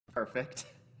Perfect.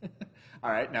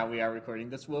 All right, now we are recording.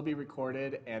 This will be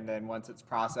recorded, and then once it's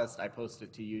processed, I post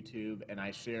it to YouTube, and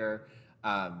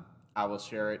um, I will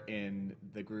share it in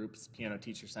the groups, Piano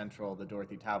Teacher Central, the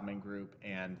Dorothy Taubman group,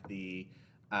 and the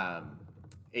um,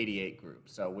 88 group.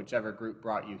 So whichever group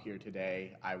brought you here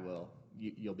today,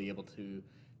 you'll be able to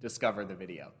discover the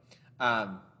video.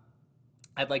 Um,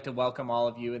 I'd like to welcome all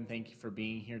of you and thank you for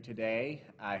being here today.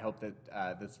 I hope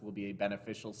that this will be a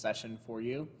beneficial session for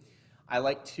you. I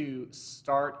like to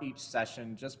start each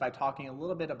session just by talking a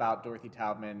little bit about Dorothy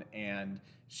Taubman and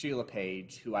Sheila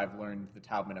Page, who I've learned the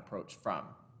Taubman approach from.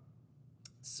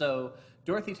 So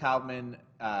Dorothy Taubman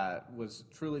was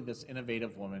truly this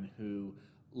innovative woman who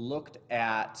looked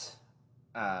at,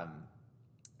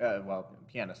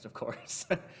 pianist, of course,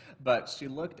 but she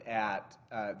looked at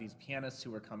these pianists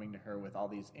who were coming to her with all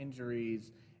these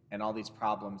injuries and all these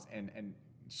problems, and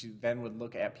she then would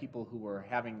look at people who were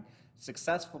having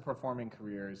successful performing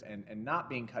careers and not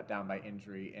being cut down by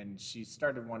injury, and she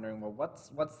started wondering, well,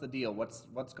 what's the deal?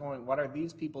 What are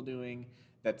these people doing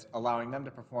that's allowing them to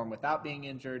perform without being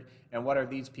injured, and what are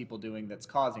these people doing that's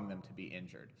causing them to be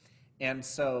injured? And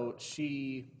so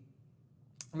she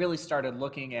really started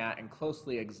looking at and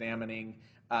closely examining.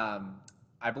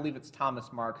 I believe it's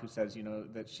Thomas Mark who says,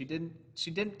 that she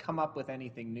didn't come up with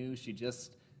anything new. She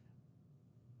just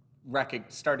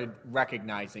started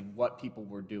recognizing what people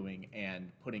were doing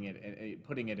and putting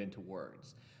it into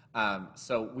words.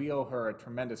 So we owe her a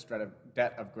tremendous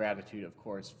debt of gratitude, of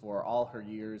course, for all her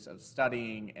years of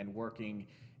studying and working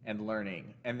and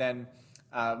learning. And then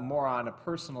more on a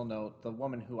personal note, the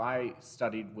woman who I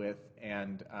studied with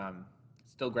and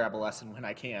still grab a lesson when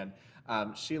I can,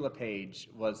 Sheila Page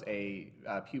was a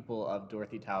pupil of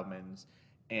Dorothy Taubman's,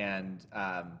 and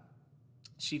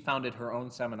she founded her own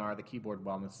seminar, the Keyboard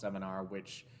Wellness Seminar,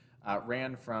 which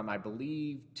ran from, I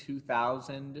believe,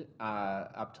 2000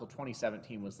 up till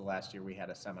 2017 was the last year we had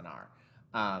a seminar.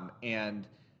 And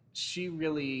she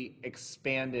really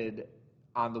expanded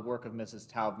on the work of Mrs.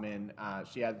 Taubman.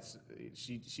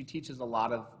 She teaches a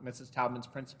lot of Mrs. Taubman's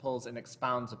principles and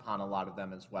expounds upon a lot of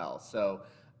them as well. So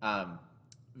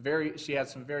she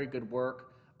has some very good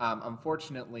work.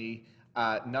 Unfortunately,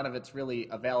 none of it's really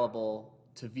available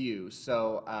to view.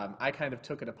 So I kind of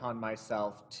took it upon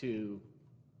myself to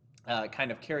kind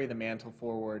of carry the mantle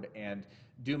forward and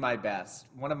do my best.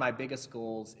 One of my biggest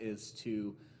goals is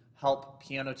to help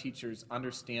piano teachers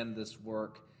understand this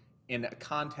work in a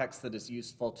context that is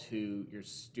useful to your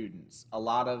students. A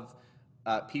lot of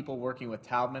people working with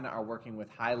Taubman are working with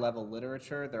high-level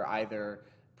literature. They're either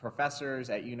professors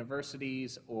at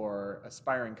universities or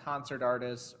aspiring concert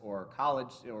artists or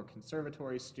college or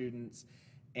conservatory students.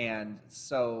 And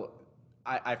so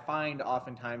I find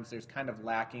oftentimes there's kind of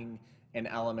lacking an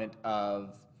element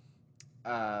of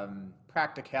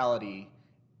practicality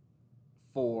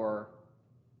for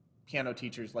piano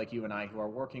teachers like you and I who are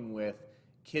working with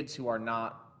kids who are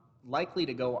not likely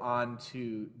to go on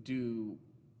to do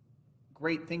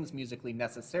great things musically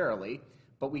necessarily,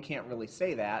 but we can't really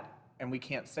say that, and we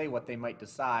can't say what they might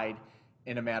decide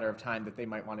in a matter of time that they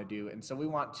might want to do. And so we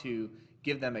want to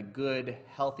give them a good,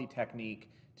 healthy technique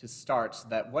to start so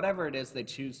that whatever it is they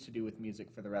choose to do with music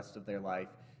for the rest of their life,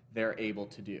 they're able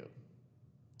to do.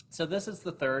 So this is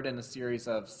the third in a series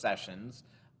of sessions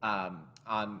on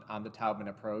the Taubman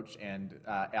approach, and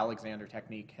Alexander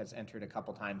Technique has entered a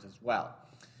couple times as well.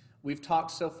 We've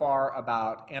talked so far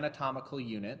about anatomical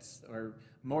units, or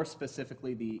more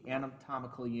specifically the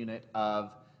anatomical unit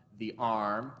of the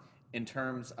arm in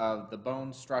terms of the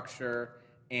bone structure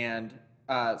and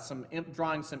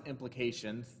drawing some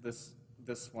implications.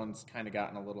 This one's kind of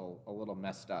gotten a little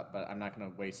messed up, but I'm not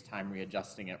going to waste time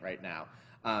readjusting it right now.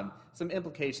 Some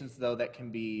implications, though, that can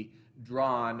be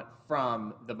drawn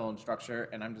from the bone structure,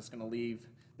 and I'm just going to leave.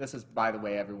 This is, by the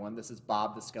way, everyone, this is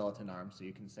Bob the Skeleton Arm, so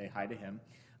you can say hi to him.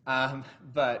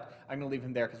 But I'm going to leave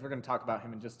him there because we're going to talk about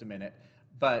him in just a minute.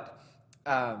 But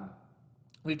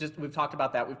we've talked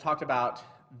about that. We've talked about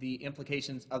the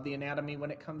implications of the anatomy when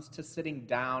it comes to sitting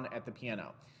down at the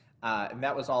piano. And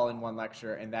that was all in one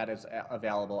lecture, and that is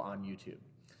available on YouTube.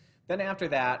 Then after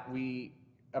that, we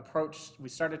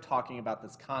started talking about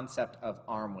this concept of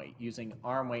arm weight, using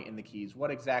arm weight in the keys.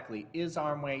 What exactly is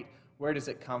arm weight? Where does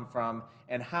it come from?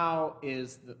 And what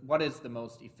is the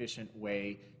most efficient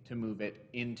way to move it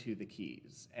into the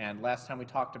keys? And last time we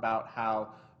talked about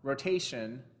how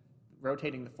rotating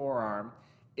the forearm,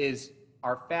 is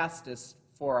our fastest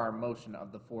forearm motion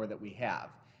of the four that we have.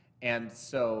 And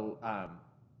so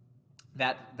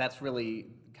that's really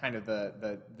kind of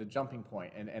the jumping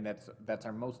point, and that's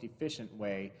our most efficient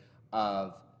way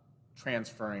of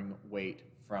transferring weight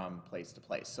from place to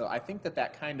place. So I think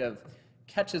that kind of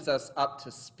catches us up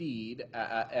to speed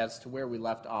as to where we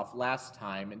left off last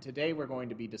time. And today we're going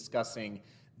to be discussing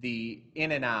the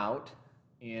in and out,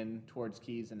 in towards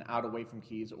keys and out away from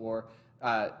keys, or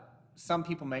some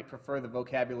people might prefer the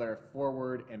vocabulary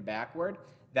forward and backward.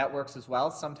 That works as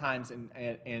well. Sometimes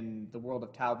in the world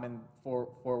of Taubman,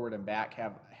 forward and back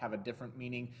have a different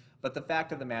meaning. But the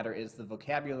fact of the matter is the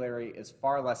vocabulary is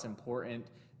far less important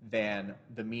than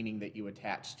the meaning that you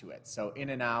attach to it. So in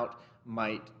and out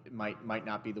might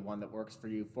not be the one that works for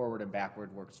you. Forward and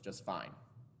backward works just fine.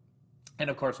 And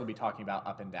of course, we'll be talking about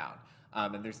up and down.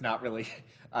 And there's not really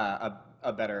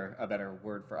a better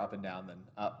word for up and down than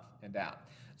up and down.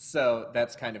 So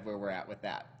that's kind of where we're at with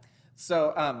that.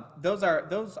 So those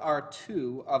are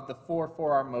two of the four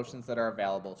forearm motions that are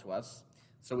available to us.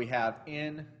 So we have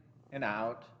in and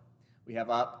out, we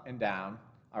have up and down.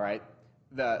 All right,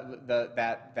 the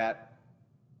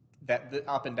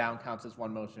up and down counts as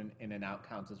one motion, in and out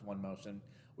counts as one motion.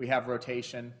 We have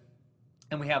rotation,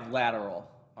 and we have lateral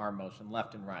arm motion,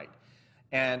 left and right.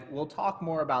 And we'll talk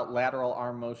more about lateral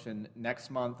arm motion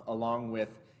next month, along with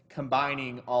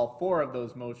combining all four of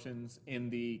those motions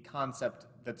in the concept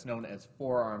that's known as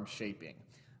forearm shaping.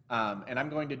 And I'm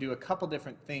going to do a couple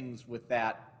different things with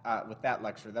that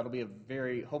lecture. That'll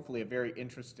be hopefully a very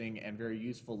interesting and very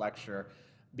useful lecture,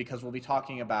 because we'll be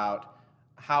talking about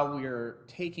how we're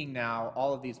taking now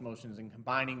all of these motions and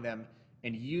combining them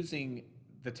and using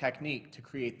the technique to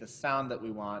create the sound that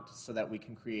we want so that we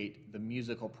can create the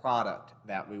musical product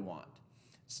that we want.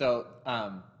 So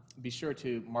be sure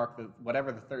to mark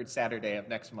whatever the third Saturday of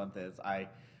next month is. I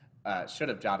should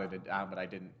have jotted it down, but I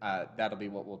didn't. That'll be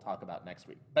what we'll talk about next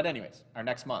week. But anyways, our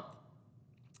next month.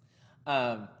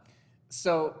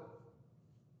 So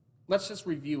let's just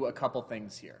review a couple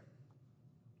things here.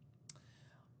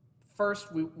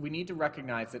 First, we need to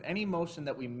recognize that any motion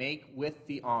that we make with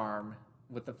the arm,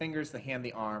 with the fingers, the hand,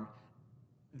 the arm,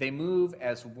 they move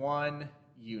as one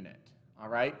unit, all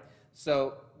right?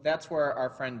 So that's where our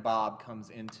friend Bob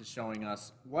comes into showing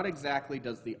us what exactly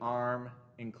does the arm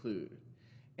include.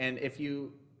 And if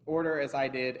you order, as I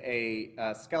did, a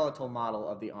skeletal model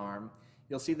of the arm,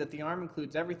 you'll see that the arm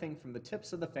includes everything from the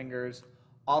tips of the fingers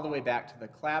all the way back to the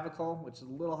clavicle, which is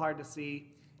a little hard to see,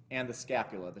 and the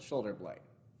scapula, the shoulder blade.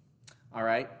 All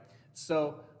right?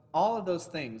 So all of those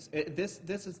things,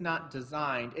 this is not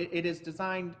designed, it is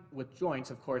designed with joints,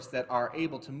 of course, that are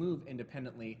able to move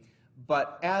independently,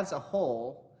 but as a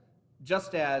whole,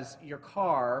 just as your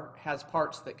car has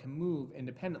parts that can move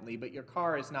independently, but your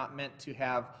car is not meant to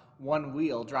have one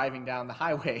wheel driving down the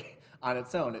highway on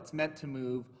its own. It's meant to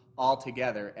move all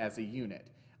together as a unit.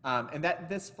 And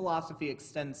this philosophy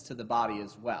extends to the body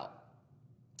as well.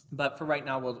 But for right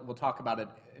now, we'll talk about it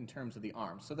in terms of the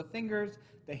arm. So the fingers,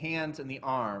 the hands, and the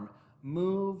arm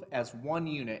move as one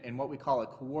unit in what we call a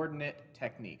coordinate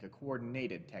technique, a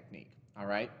coordinated technique, all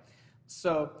right?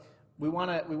 So we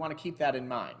want to keep that in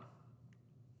mind.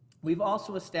 We've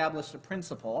also established a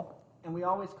principle, and we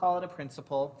always call it a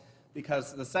principle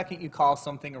because the second you call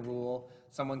something a rule,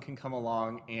 someone can come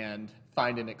along and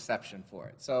find an exception for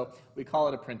it. So we call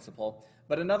it a principle.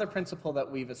 But another principle that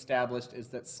we've established is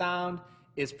that sound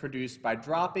is produced by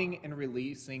dropping and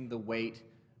releasing the weight,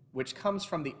 which comes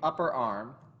from the upper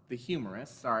arm, the humerus.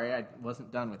 Sorry, I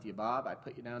wasn't done with you, Bob. I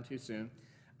put you down too soon.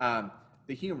 The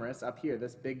humerus up here,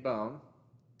 this big bone,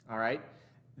 all right,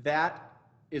 that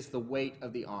is the weight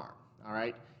of the arm, all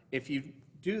right? If you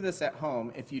do this at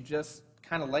home, if you just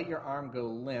kind of let your arm go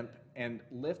limp and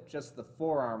lift just the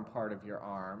forearm part of your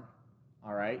arm,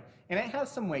 all right, and it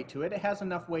has some weight to it. It has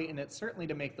enough weight in it certainly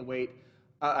to make the weight,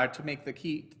 to make the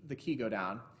key go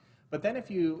down. But then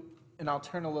if you, and I'll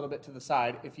turn a little bit to the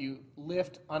side, if you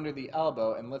lift under the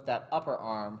elbow and lift that upper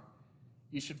arm,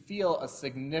 you should feel a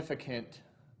significantly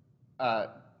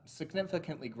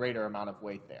greater amount of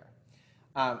weight there.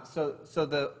 So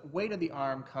the weight of the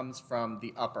arm comes from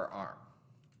the upper arm.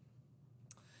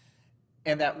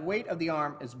 And that weight of the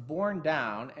arm is borne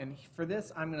down, and for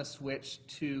this I'm going to switch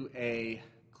to a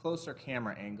closer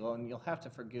camera angle, and you'll have to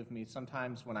forgive me.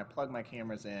 Sometimes when I plug my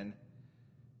cameras in,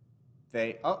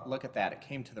 oh, look at that, it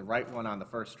came to the right one on the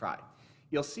first try.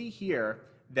 You'll see here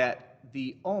that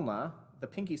the ulna, the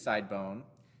pinky side bone,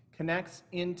 connects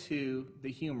into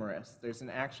the humerus.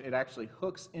 It actually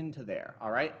hooks into there,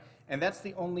 all right? And that's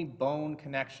the only bone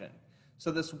connection. So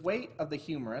this weight of the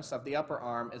humerus, of the upper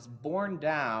arm, is borne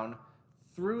down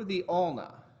through the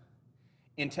ulna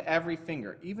into every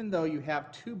finger, even though you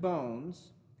have two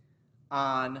bones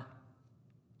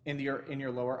in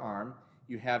your lower arm.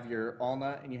 You have your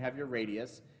ulna and you have your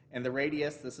radius, and the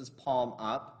radius, this is palm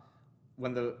up.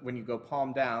 When you go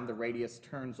palm down, the radius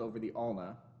turns over the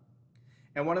ulna.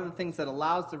 And one of the things that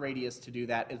allows the radius to do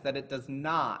that is that it does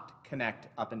not connect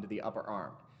up into the upper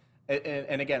arm.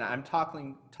 And again, I'm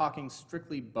talking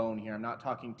strictly bone here. I'm not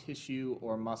talking tissue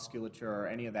or musculature or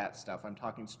any of that stuff. I'm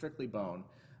talking strictly bone.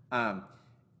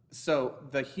 So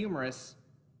the humerus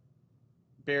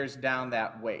bears down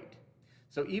that weight.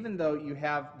 So even though you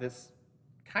have this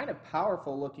kind of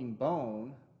powerful looking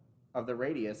bone of the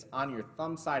radius on your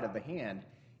thumb side of the hand,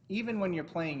 even when you're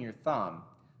playing your thumb,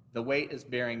 the weight is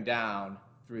bearing down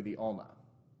through the ulna.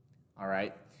 All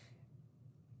right?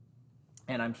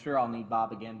 And I'm sure I'll need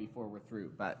Bob again before we're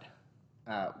through, but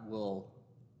we'll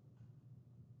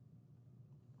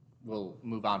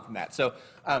move on from that. So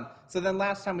then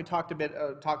last time we talked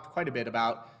quite a bit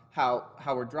about how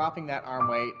we're dropping that arm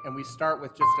weight, and we start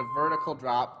with just a vertical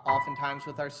drop, oftentimes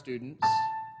with our students.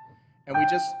 And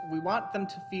we want them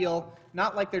to feel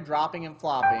not like they're dropping and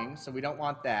flopping, so we don't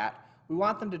want that. We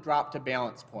want them to drop to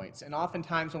balance points. And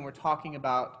oftentimes when we're talking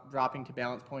about dropping to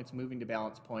balance points, moving to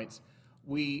balance points,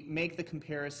 we make the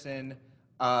comparison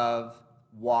of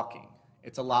walking.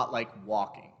 It's a lot like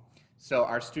walking. So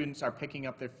our students are picking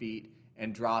up their feet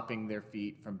and dropping their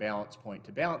feet from balance point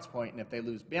to balance point, and if they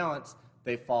lose balance,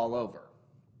 they fall over.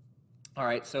 All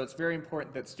right, so it's very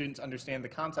important that students understand the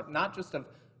concept not just of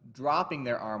dropping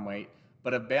their arm weight,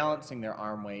 but of balancing their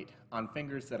arm weight on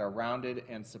fingers that are rounded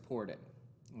and supported.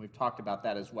 And we've talked about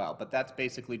that as well, but that's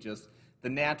basically just the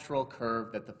natural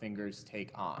curve that the fingers take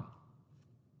on.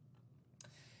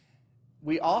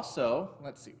 We also,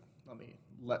 let's see, let me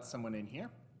let someone in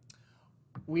here.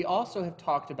 We also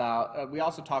talked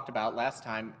about last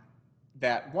time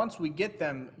that once we get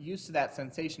them used to that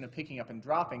sensation of picking up and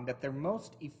dropping, that their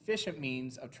most efficient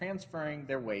means of transferring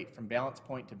their weight from balance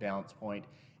point to balance point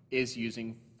is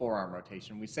using forearm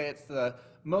rotation. We say it's the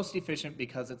most efficient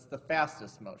because it's the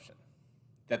fastest motion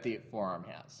that the forearm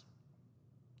has.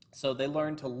 So they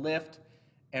learn to lift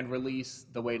and release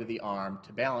the weight of the arm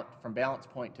from balance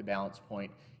point to balance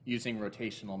point using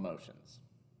rotational motions.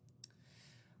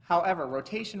 However,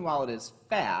 rotation, while it is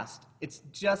fast, it's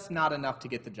just not enough to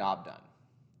get the job done.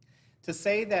 To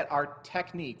say that our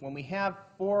technique, when we have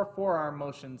 4 forearm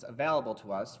motions available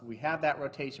to us, we have that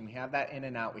rotation, we have that in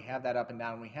and out, we have that up and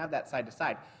down, we have that side to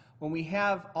side. When we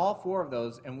have all 4 of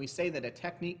those and we say that a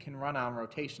technique can run on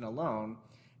rotation alone,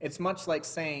 it's much like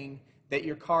saying that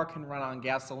your car can run on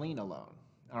gasoline alone,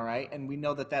 all right? And we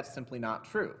know that that's simply not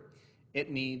true.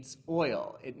 It needs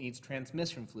oil, it needs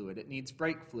transmission fluid, it needs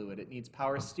brake fluid, it needs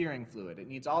power steering fluid, it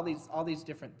needs all these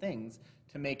different things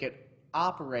to make it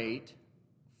operate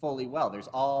fully well. There's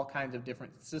all kinds of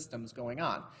different systems going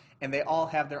on, and they all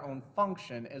have their own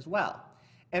function as well.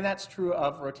 And that's true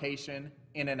of rotation,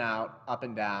 in and out, up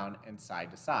and down, and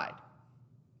side to side.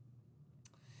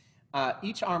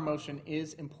 Each arm motion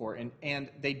is important, and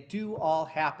they do all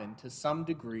happen to some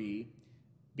degree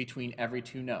between every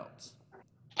 2 notes.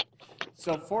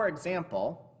 So for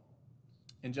example,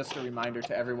 and just a reminder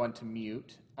to everyone to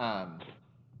mute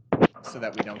so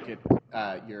that we don't get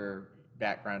your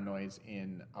background noise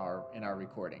in our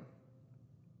recording.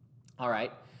 All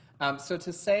right, so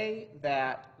to say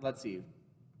that, let's see,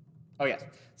 oh yes,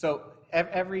 so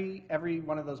every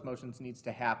one of those motions needs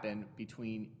to happen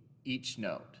between each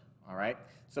note, all right?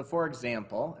 So for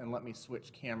example, and let me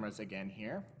switch cameras again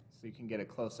here so you can get a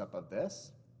close-up of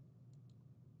this.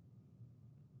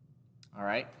 All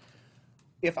right,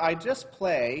 if I just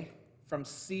play from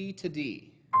C to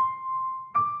D,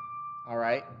 all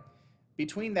right,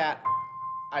 between that,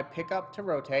 I pick up to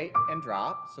rotate and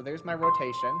drop, so there's my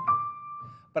rotation,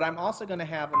 but I'm also going to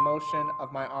have a motion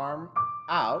of my arm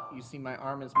out. You see my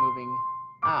arm is moving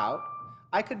out.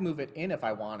 I could move it in if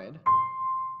I wanted.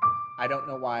 I don't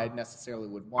know why I necessarily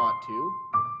would want to,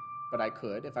 but I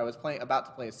could. If I was about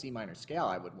to play a C minor scale,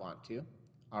 I would want to,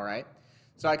 all right?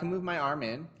 So I can move my arm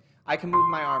in. I can move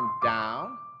my arm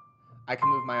down. I can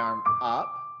move my arm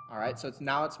up, all right? So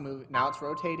now it's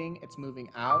rotating, it's moving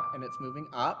out, and it's moving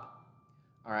up,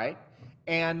 all right?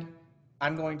 And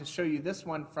I'm going to show you this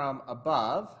one from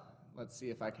above. Let's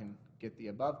see if I can get the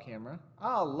above camera.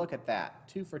 Oh, look at that,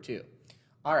 2 for 2.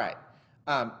 All right,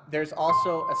 there's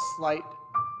also a slight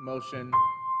motion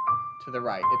to the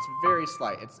right. It's very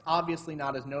slight. It's obviously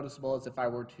not as noticeable as if I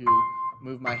were to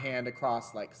move my hand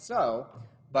across like so,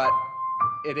 but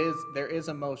there is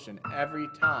a motion every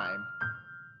time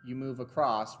you move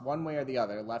across, one way or the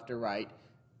other, left or right.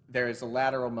 There is a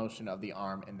lateral motion of the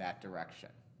arm in that direction.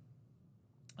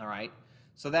 All right,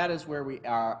 so that is where we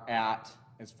are at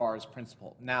as far as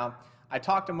principle. Now, I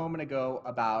talked a moment ago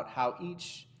about how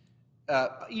each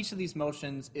of these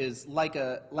motions is like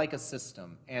a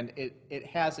system, and it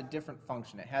has a different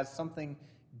function. It has something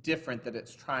different that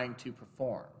it's trying to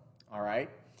perform. All right,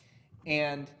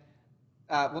 And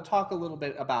we'll talk a little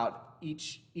bit about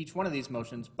each one of these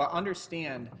motions, but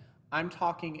understand I'm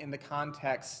talking in the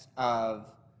context of,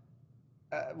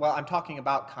 well, I'm talking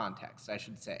about context, I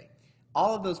should say.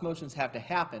 All of those motions have to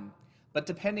happen, but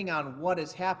depending on what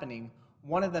is happening,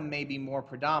 one of them may be more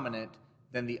predominant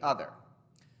than the other.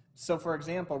 So for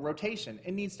example, rotation,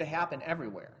 it needs to happen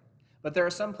everywhere, but there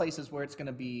are some places where it's going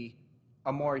to be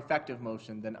a more effective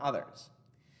motion than others.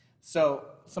 So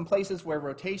some places where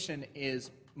rotation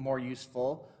is more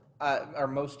useful, or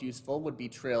most useful, would be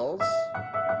trills,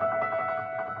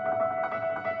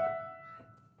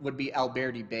 would be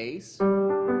Alberti bass, all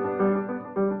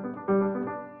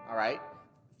right,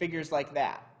 figures like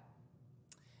that.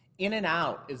 In and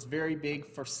out is very big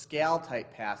for scale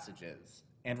type passages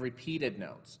and repeated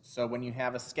notes. So when you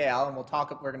have a scale, and we're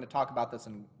going to talk about this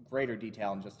in greater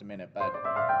detail in just a minute, but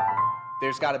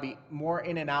there's got to be more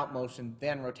in and out motion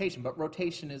than rotation, but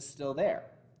rotation is still there.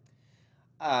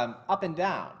 Up and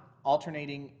down,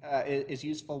 alternating is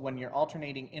useful when you're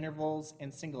alternating intervals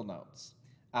and single notes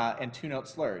and two-note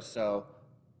slurs. So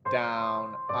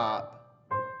down, up.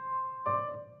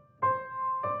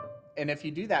 And if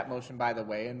you do that motion, by the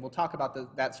way, and we'll talk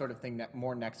about that sort of thing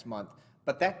more next month,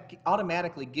 but that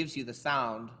automatically gives you the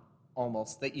sound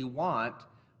almost that you want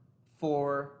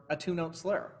for a two-note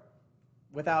slur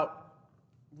without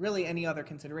really any other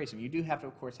consideration. You do have to,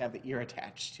 of course, have the ear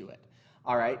attached to it.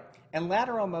 All right? And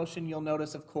lateral motion, you'll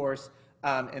notice, of course,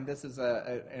 and this is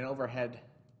an overhead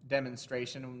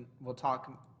demonstration, and we'll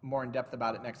talk more in depth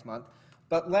about it next month,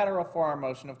 but lateral forearm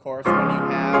motion, of course, when you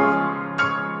have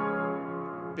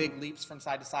big leaps from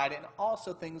side to side, and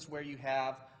also things where you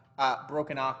have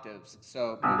broken octaves,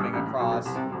 so moving across.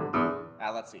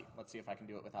 Let's see if I can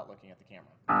do it without looking at the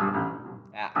camera.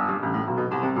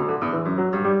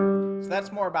 So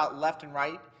that's more about left and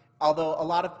right, although a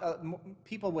lot of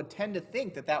people would tend to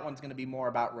think that that one's going to be more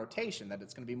about rotation, that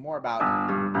it's going to be more about,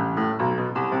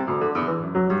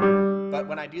 but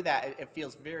when I do that, it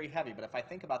feels very heavy. But if I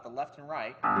think about the left and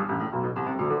right,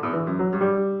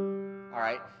 all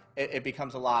right, it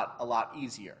becomes a lot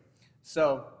easier.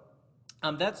 So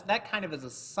that kind of is a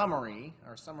summary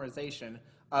or summarization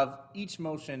of each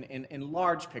motion in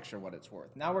large picture what it's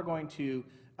worth. Now we're going to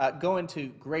go into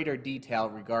greater detail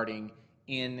regarding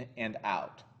in and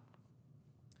out.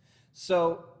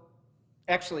 So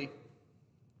actually,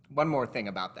 one more thing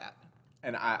about that,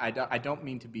 and I don't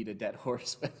mean to beat a dead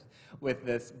horse with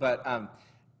this, but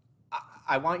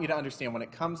I want you to understand when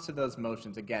it comes to those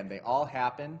motions, again, they all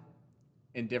happen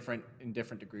in different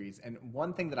degrees. And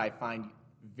one thing that I find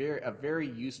a very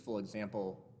useful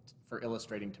example for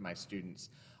illustrating to my students,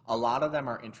 a lot of them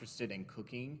are interested in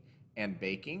cooking and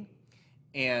baking.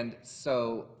 And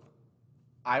so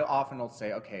I often will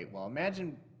say, okay, well,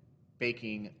 imagine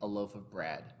baking a loaf of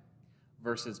bread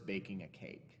versus baking a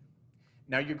cake.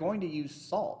 Now you're going to use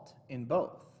salt in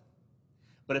both.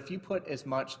 But if you put as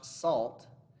much salt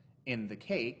in the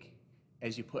cake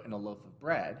as you put in a loaf of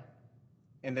bread,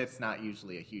 and that's not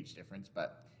usually a huge difference,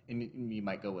 but you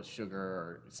might go with sugar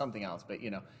or something else, but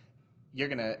you're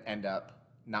going to end up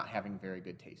not having very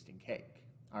good tasting cake,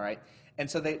 all right? And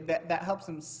so that helps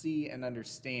them see and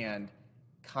understand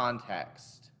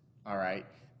context, all right,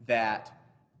 that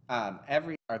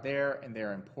every are there and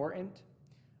they're important,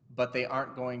 but they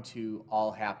aren't going to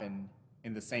all happen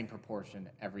in the same proportion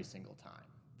every single time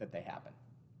that they happen.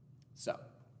 So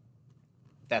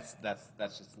that's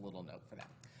just a little note for that.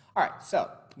 All right, so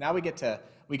now we get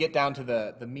down to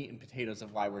the meat and potatoes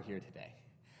of why we're here today.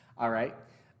 All right,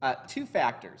 two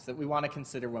factors that we want to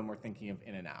consider when we're thinking of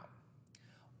in and out.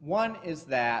 One is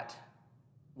that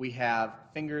we have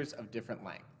fingers of different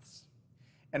lengths.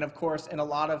 And of course, in a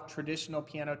lot of traditional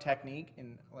piano technique,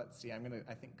 and let's see, I'm going to,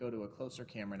 I think, go to a closer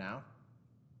camera now.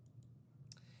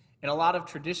 In a lot of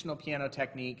traditional piano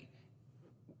technique,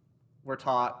 we're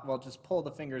taught, well, just pull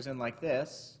the fingers in like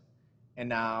this, and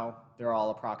now they're all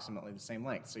approximately the same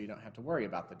length, so you don't have to worry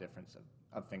about the difference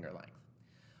of finger length.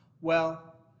 Well,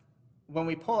 when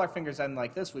we pull our fingers in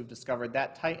like this, we've discovered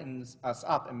that tightens us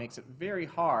up and makes it very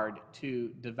hard to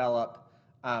develop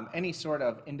any sort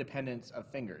of independence of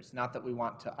fingers. Not that we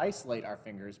want to isolate our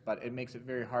fingers, but it makes it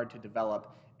very hard to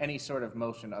develop any sort of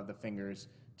motion of the fingers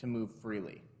to move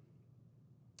freely.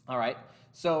 All right,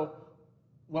 so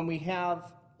when we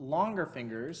have longer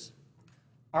fingers,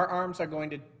 our arms are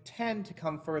going to tend to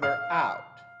come further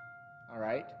out, all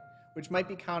right, which might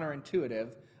be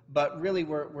counterintuitive, but really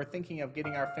we're thinking of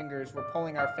getting our fingers, we're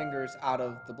pulling our fingers out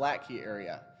of the black key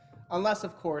area, unless,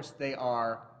 of course, they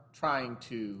are trying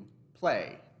to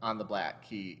play on the black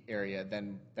key area,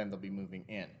 then they'll be moving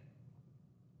in.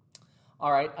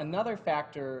 All right, another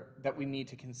factor that we need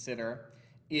to consider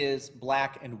is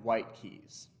black and white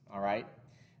keys, all right?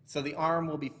 So the arm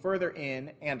will be further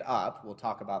in and up. We'll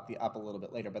talk about the up a little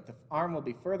bit later, but the arm will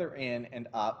be further in and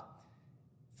up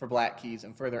for black keys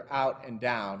and further out and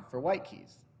down for white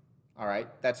keys. All right,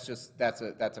 that's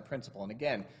a principle. And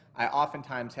again, I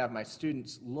oftentimes have my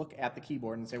students look at the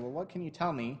keyboard and say, well, what can you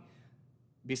tell me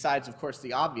besides, of course,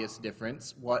 the obvious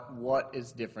difference? What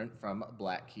is different from a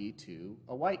black key to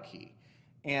a white key?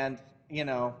 And, you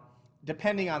know,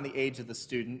 depending on the age of the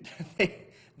student,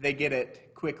 they get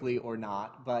it quickly or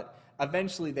not, but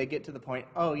eventually they get to the point,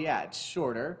 oh yeah, it's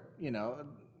shorter, you know,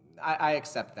 I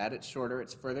accept that, it's shorter,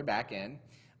 it's further back in,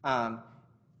 and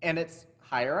it's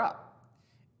higher up.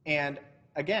 And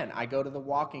again, I go to the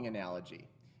walking analogy.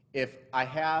 If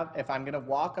I'm going to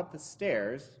walk up the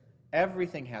stairs,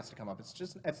 everything has to come up.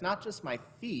 It's not just my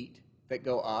feet that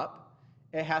go up.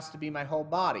 It has to be my whole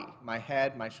body, my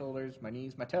head, my shoulders, my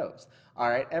knees, my toes. All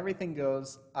right, everything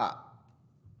goes up.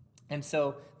 And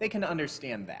so they can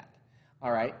understand that.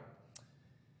 All right.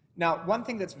 Now, one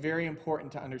thing that's very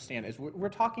important to understand is we're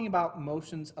talking about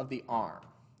motions of the arm.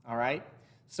 All right.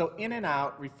 So in and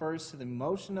out refers to the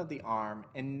motion of the arm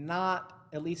and not,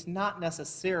 at least not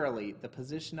necessarily, the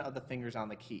position of the fingers on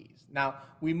the keys. Now,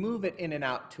 we move it in and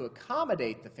out to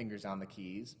accommodate the fingers on the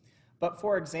keys, but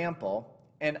for example,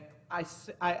 and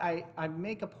I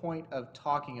make a point of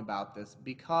talking about this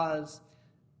because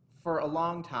for a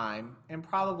long time, and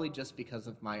probably just because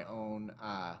of my own,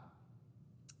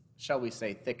 shall we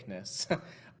say, thickness,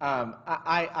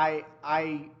 I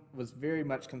was very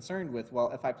much concerned with,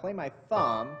 well, if I play my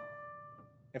thumb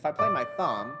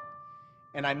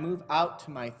and I move out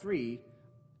to my 3,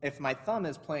 if my thumb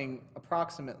is playing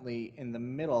approximately in the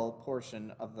middle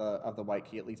portion of the white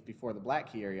key, at least before the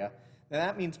black key area, then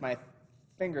that means my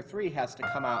finger 3 has to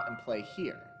come out and play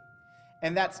here.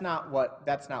 And that's not what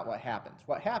happens.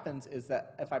 What happens is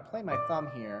that if I play my thumb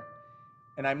here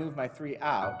and I move my 3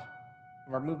 out,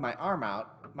 or move my arm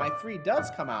out, my 3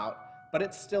 does come out, but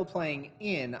it's still playing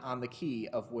in on the key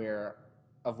of where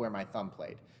my thumb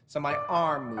played. So my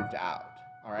arm moved out,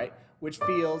 all right? Which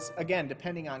feels, again,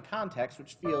 depending on context,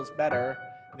 which feels better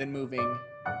than moving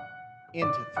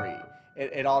into 3.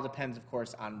 It all depends, of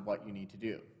course, on what you need to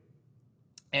do.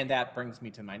 And that brings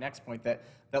me to my next point,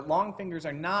 that long fingers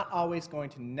are not always going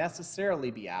to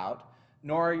necessarily be out,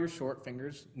 nor are your short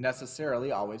fingers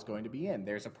necessarily always going to be in.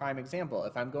 There's a prime example.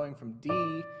 If I'm going from D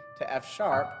to F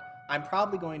sharp, I'm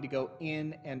probably going to go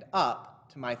in and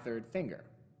up to my 3rd finger.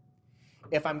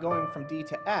 If I'm going from D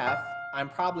to F, I'm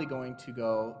probably going to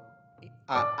go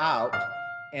out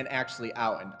and actually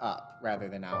out and up rather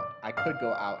than out. I could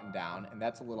go out and down, and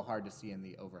that's a little hard to see in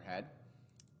the overhead.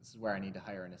 This is where I need to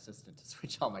hire an assistant to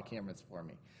switch all my cameras for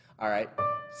me. All right,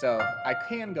 so I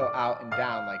can go out and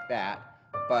down like that,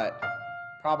 but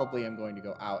probably I'm going to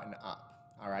go out and up.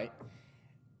 All right.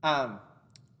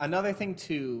 Another thing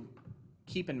to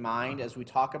keep in mind as we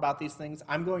talk about these things,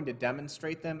 I'm going to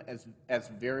demonstrate them as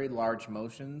very large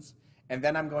motions, and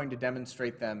then I'm going to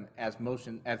demonstrate them as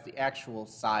the actual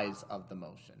size of the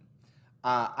motion.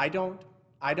 I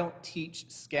don't teach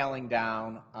scaling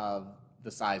down of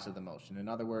the size of the motion. In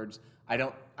other words, I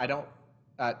don't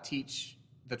teach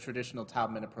the traditional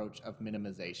Taubman approach of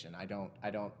minimization. I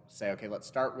don't say, okay, let's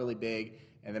start really big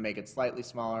and then make it slightly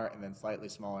smaller and then slightly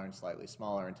smaller and slightly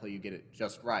smaller until you get it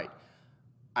just right.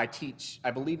 I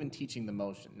believe in teaching the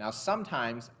motion. Now,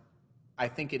 sometimes I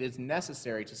think it is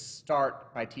necessary to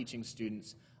start by teaching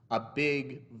students a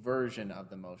big version of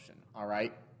the motion, all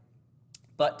right?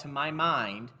 But to my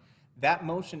mind, that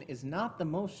motion is not the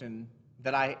motion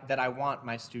that I want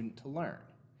my student to learn.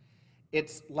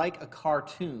 It's like a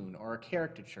cartoon or a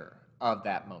caricature of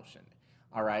that motion,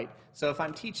 all right? So if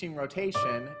I'm teaching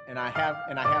rotation and I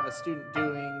have a student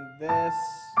doing this,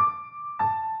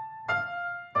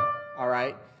 all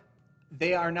right,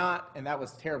 they are not, and that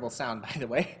was terrible sound, by the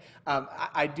way.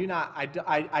 I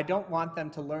don't want them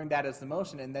to learn that as the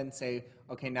motion and then say,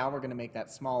 okay, now we're going to make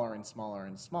that smaller and smaller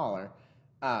and smaller.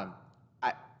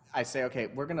 I say, okay,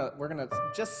 we're gonna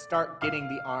just start getting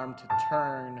the arm to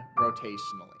turn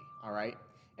rotationally, all right?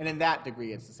 And in that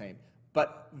degree, it's the same.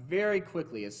 But very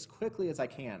quickly, as I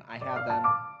can, I have them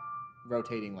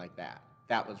rotating like that.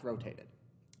 That was rotated,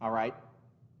 all right?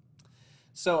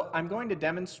 So I'm going to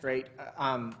demonstrate.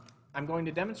 I'm going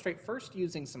to demonstrate first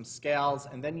using some scales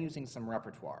and then using some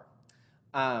repertoire.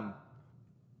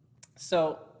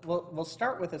 So we'll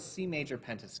start with a C major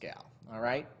pentascale, all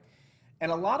right?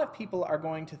 And a lot of people are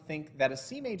going to think that a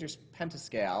C major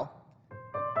pentascale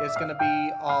is going to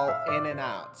be all in and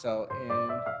out, so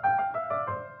in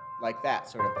like that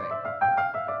sort of thing,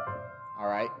 all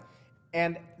right?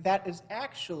 And that is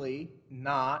actually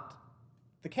not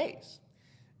the case.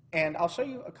 And I'll show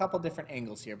you a couple different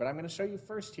angles here, but I'm going to show you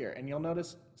first here. And you'll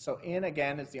notice, so in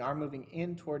again is the arm moving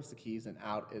in towards the keys, and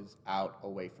out is out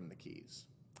away from the keys.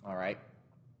 All right?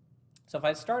 So if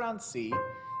I start on C,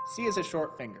 C is a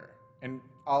short finger. And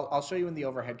I'll show you in the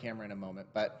overhead camera in a moment,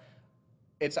 but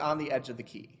it's on the edge of the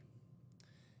key.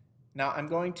 Now I'm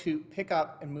going to pick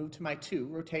up and move to my 2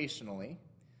 rotationally,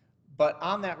 but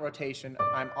on that rotation,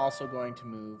 I'm also going to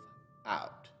move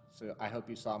out. So I hope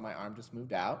you saw my arm just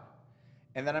moved out.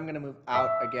 And then I'm going to move out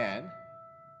again.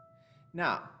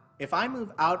 Now, if I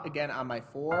move out again on my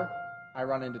 4, I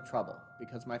run into trouble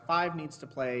because my 5 needs to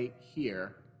play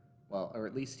here, well, or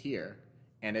at least here,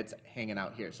 and it's hanging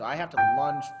out here. So I have to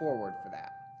lunge forward for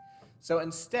that. So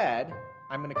instead,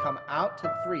 I'm going to come out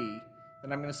to 3,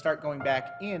 then I'm going to start going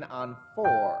back in on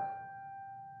 4.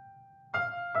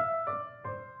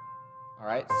 All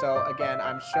right, so again,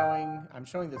 I'm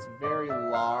showing this very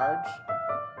large.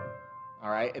 All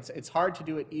right, it's hard to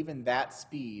do it even that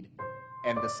speed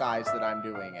and the size that I'm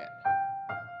doing it.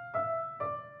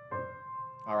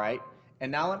 All right,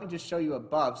 and now let me just show you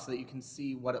above so that you can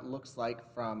see what it looks like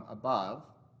from above.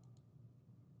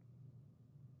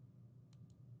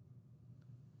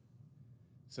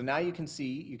 So now you can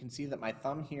see that my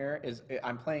thumb here is,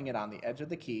 I'm playing it on the edge of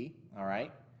the key, all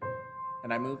right?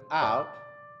 And I move out,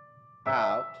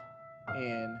 out,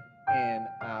 in,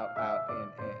 out,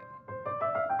 in.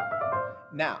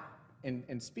 Now,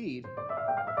 in speed,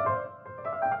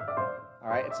 all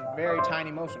right, it's a very tiny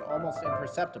motion, almost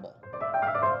imperceptible,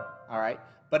 all right?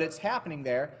 But it's happening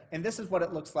there, and this is what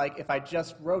it looks like if I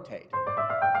just rotate.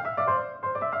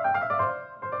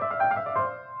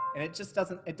 And it just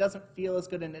doesn't feel as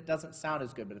good and it doesn't sound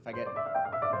as good, but if I get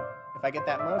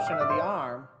that motion of the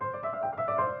arm,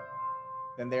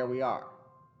 then there we are,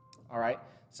 all right?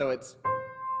 So it's,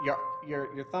 your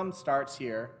thumb starts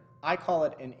here. I call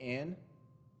it an in,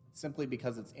 simply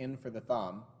because it's in for the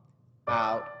thumb.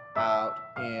 Out, out,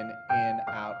 in,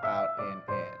 out, in.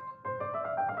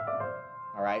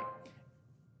 All right?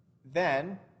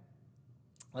 Then,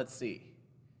 let's see.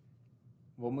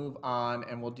 We'll move on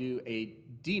and we'll do a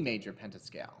D major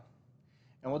pentascale.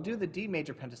 And we'll do the D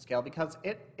major pentascale because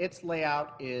its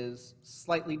layout is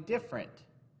slightly different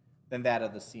than that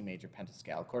of the C major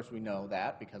pentascale. Of course, we know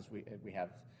that because we have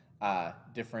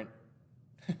different,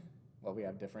 well, we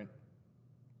have different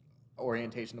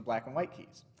orientation of black and white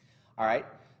keys. All right,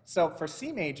 so for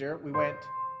C major, we went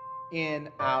in,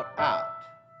 out, out.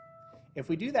 If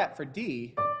we do that for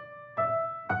D,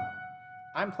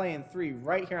 I'm playing 3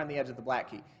 right here on the edge of the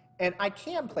black key. And I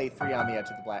can play 3 on the edge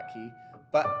of the black key,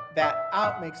 but that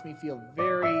out makes me feel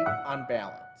very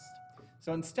unbalanced.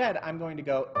 So instead, I'm going to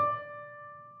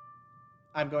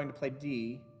play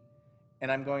D,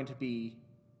 and I'm going to be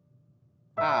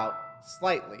out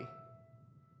slightly,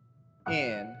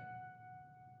 in,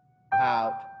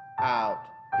 out,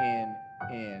 in,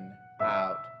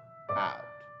 out. All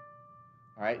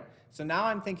right. So now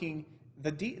I'm thinking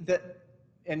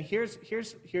and here's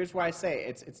why I say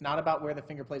it's not about where the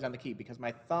finger plays on the key, because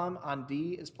my thumb on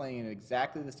D is playing in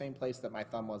exactly the same place that my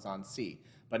thumb was on C.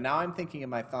 But now I'm thinking of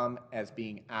my thumb as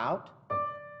being out,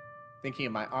 thinking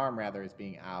of my arm rather as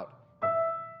being out.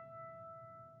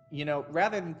 You know,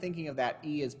 rather than thinking of that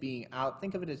E as being out,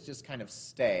 think of it as just kind of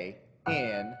stay,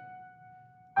 in,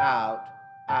 out,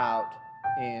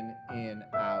 in,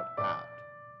 out.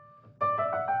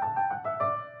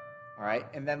 All right,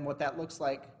 and then what that looks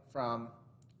like from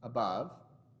above.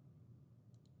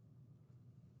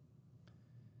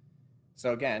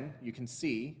 So again, you can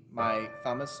see my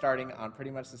thumb is starting on pretty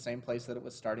much the same place that it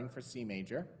was starting for C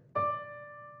major.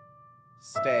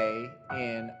 Stay,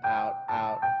 in,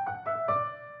 out.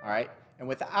 All right, and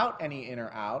without any in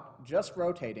or out, just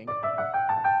rotating.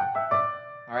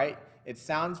 All right, it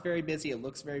sounds very busy, it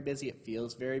looks very busy, it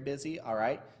feels very busy, all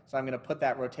right? So I'm going to put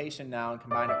that rotation now and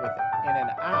combine it with in and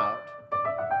out.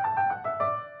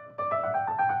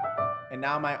 And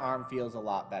now my arm feels a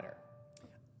lot better.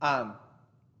 On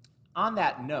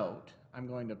that note, I'm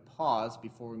going to pause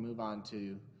before we move on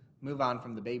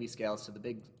from the baby scales to the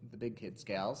big kid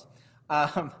scales.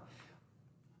 I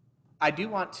do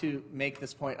want to make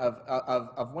this point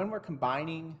of when we're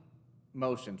combining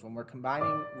motions, when we're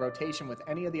combining rotation with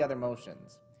any of the other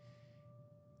motions,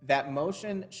 that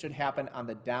motion should happen on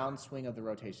the downswing of the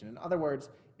rotation. In other words,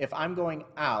 if I'm going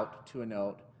out to a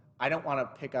note, I don't want to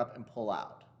pick up and pull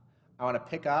out. I want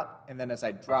to pick up, and then as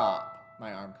I drop,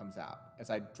 my arm comes out. As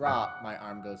I drop, my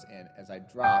arm goes in. As I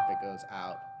drop, it goes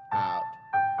out.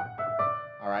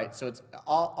 All right, so it's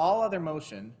all other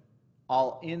motion,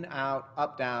 all in, out,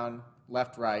 up, down,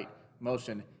 left, right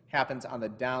motion happens on the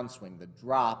downswing, the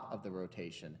drop of the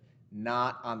rotation,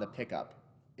 not on the pickup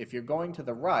If you're going to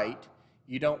the right,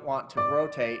 you don't want to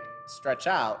rotate, stretch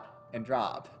out, and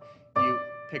drop. You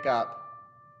pick up,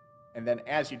 and then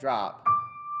as you drop,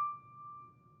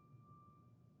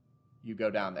 you go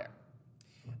down there.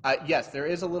 Yes, there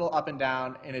is a little up and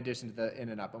down in addition to the in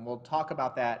and up, and we'll talk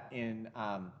about that in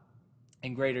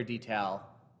greater detail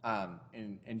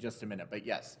in just a minute. But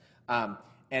yes, and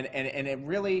it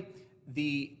really,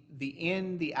 the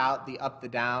in, the out, the up, the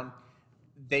down,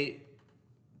 they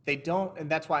don't, and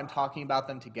that's why I'm talking about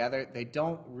them together. They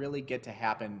don't really get to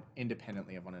happen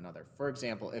independently of one another. For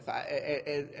example, if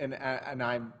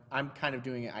I'm kind of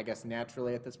doing it, I guess,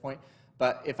 naturally at this point.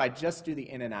 But if I just do the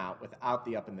in and out without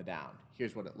the up and the down,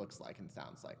 here's what it looks like and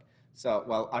sounds like. So,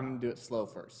 well, I'm going to do it slow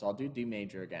first. So I'll do D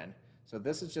major again. So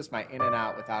this is just my in and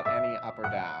out without any up or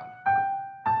down.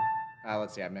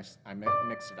 Let's see, I mixed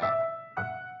it up.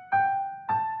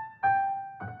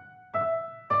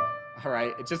 All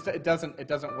right, it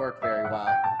doesn't work very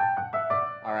well.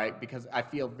 All right, because I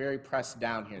feel very pressed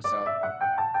down here. So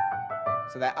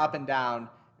that up and down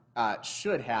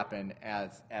should happen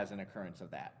as an occurrence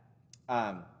of that.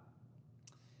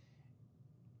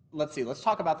 Let's see, let's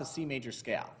talk about the C major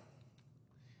scale.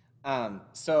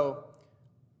 So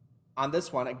on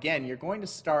this one, again, you're going to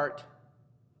start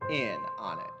in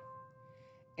on it.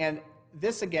 And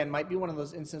this, again, might be one of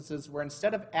those instances where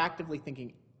instead of actively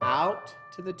thinking out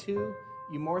to the 2,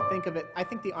 you more think of it, I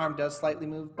think the arm does slightly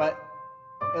move, but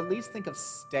at least think of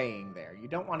staying there. You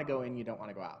don't want to go in, you don't want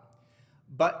to go out.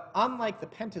 But unlike the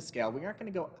pentascale, we aren't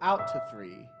going to go out to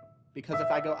 3, because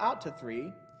if I go out to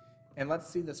 3, and let's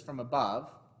see this from above,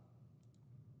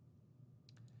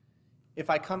 if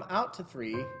I come out to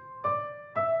 3,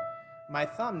 my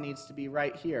thumb needs to be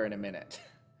right here in a minute,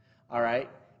 all right?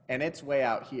 And it's way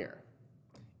out here.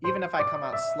 Even if I come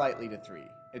out slightly to 3,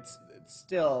 it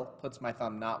still puts my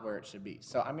thumb not where it should be.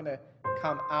 So I'm going to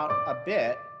come out a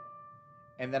bit,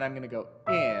 and then I'm going to go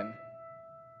in.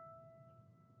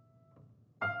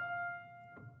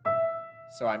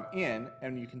 So I'm in,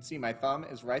 and you can see my thumb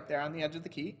is right there on the edge of the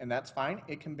key, and that's fine.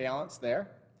 It can balance there.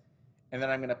 And then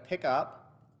I'm going to pick up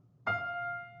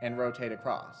and rotate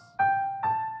across.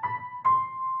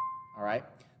 All right?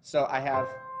 So I have,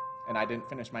 and I didn't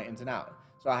finish my ins and out.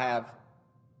 So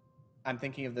I'm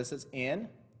thinking of this as in,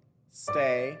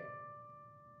 stay,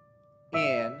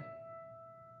 in,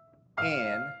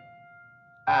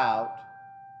 out,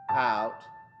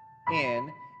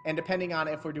 in. And depending on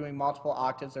if we're doing multiple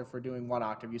octaves or if we're doing one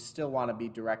octave, you still want to be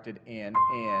directed in,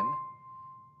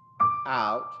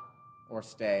 out, or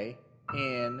stay,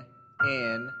 in,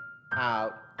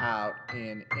 out,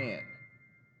 in.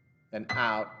 Then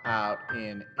out,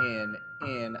 in,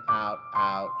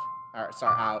 out, or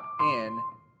sorry, out, in,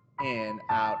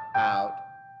 out,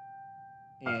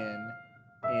 in,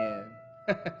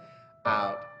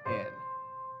 out, in.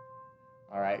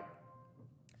 All right?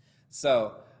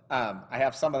 So, I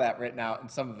have some of that written out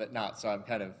and some of it not, so I'm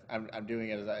doing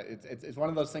it as it's one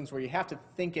of those things where you have to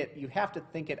think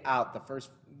it out the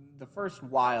first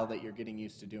while that you're getting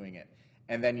used to doing it,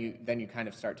 and then you kind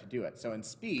of start to do it. So in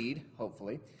speed,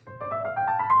 hopefully,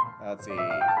 let's see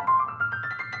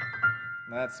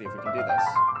if we can do this.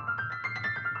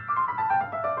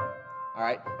 All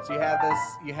right, so you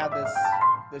have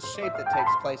this shape that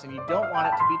takes place, and you don't want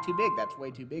it to be too big. That's way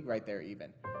too big right there,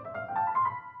 even.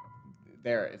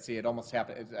 There, see, it almost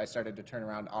happened. I started to turn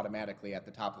around automatically at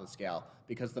the top of the scale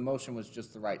because the motion was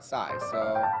just the right size.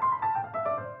 So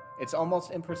it's almost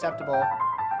imperceptible.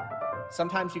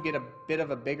 Sometimes you get a bit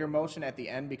of a bigger motion at the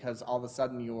end because all of a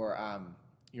sudden your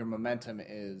momentum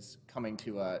is coming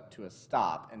to a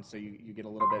stop, and so you get a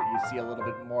little bit. You see a little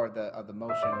bit more of the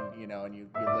motion, and you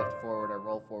lift forward or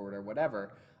roll forward or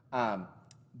whatever.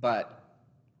 But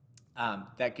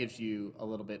that gives you a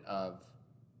little bit of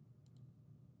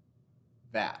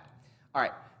that. All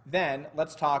right, then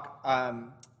let's talk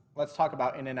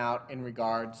about in and out in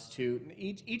regards to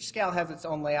each scale has its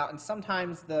own layout, and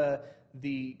sometimes the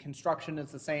construction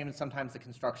is the same, and sometimes the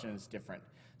construction is different.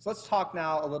 So let's talk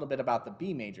now a little bit about the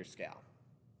B major scale.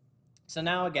 So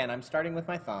now again, I'm starting with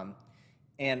my thumb,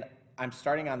 and I'm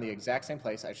starting on the exact same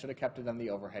place. I should have kept it on the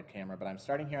overhead camera, but I'm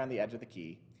starting here on the edge of the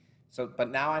key. But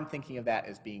now I'm thinking of that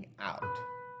as being out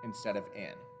instead of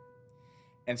in.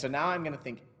 And so now I'm going to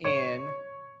think in,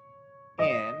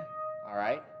 all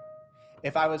right?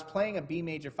 If I was playing a B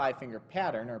major 5-finger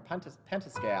pattern or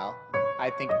pentascale,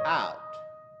 I'd think out,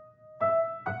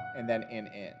 and then in.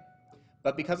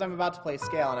 But because I'm about to play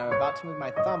scale and I'm about to move my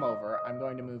thumb over, I'm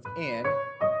going to move in,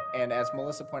 and as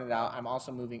Melissa pointed out, I'm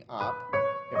also moving up.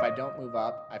 If I don't move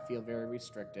up, I feel very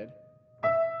restricted.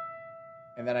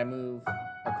 And then I move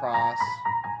across,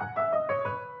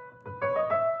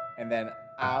 and then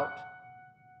out,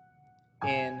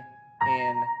 in,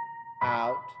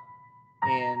 out,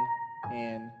 in,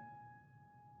 in,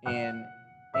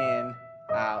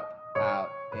 out,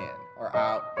 in, or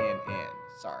out, in,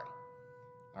 sorry.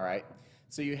 All right,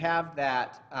 so you have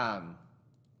that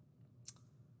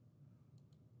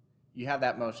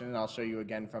motion, and I'll show you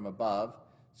again from above.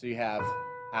 So you have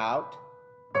out,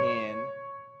 in,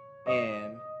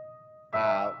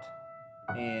 out,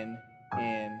 in,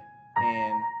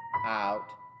 out,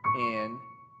 in,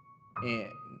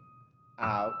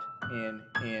 out,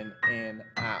 in,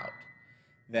 out.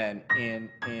 Then in,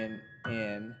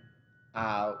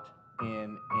 out,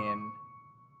 in,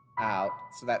 out.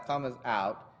 So that thumb is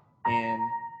out, in,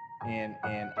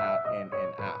 out, in,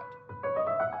 out.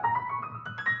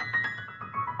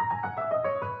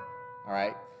 All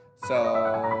right,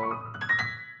 so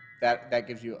that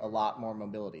gives you a lot more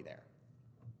mobility there.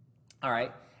 All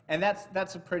right, and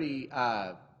that's a pretty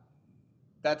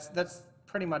that's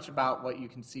pretty much about what you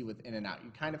can see with in and out.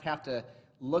 You kind of have to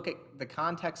look at the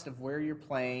context of where you're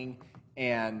playing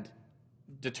and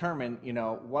determine, you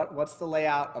know, what's the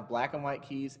layout of black and white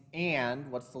keys and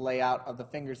what's the layout of the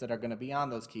fingers that are going to be on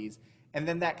those keys, and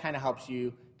then that kind of helps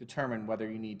you determine whether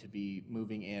you need to be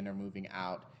moving in or moving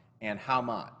out and how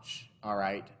much. All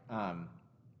right.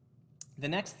 The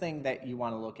next thing that you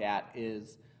want to look at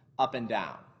is up and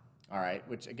down. All right,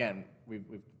 which again we've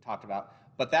talked about,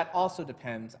 but that also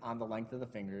depends on the length of the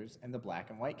fingers and the black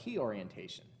and white key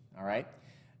orientation. All right,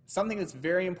 something that's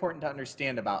very important to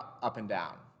understand about up and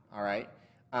down, all right,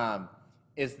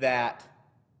 is that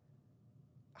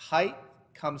height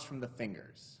comes from the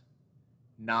fingers,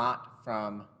 not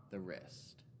from the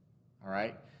wrist. All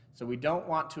right, so we don't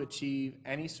want to achieve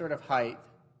any sort of height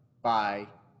by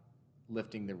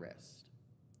lifting the wrist.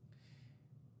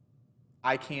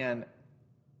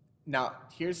 Now,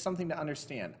 here's something to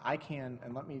understand.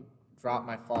 And let me drop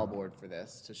my fall board for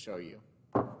this to show you.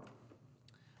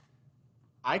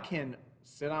 I can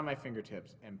sit on my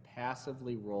fingertips and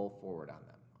passively roll forward on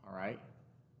them, all right?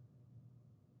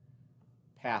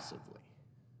 Passively,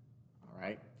 all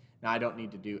right? Now, I don't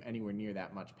need to do anywhere near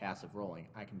that much passive rolling.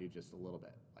 I can do just a little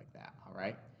bit like that, all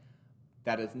right?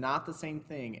 That is not the same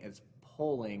thing as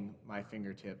pulling my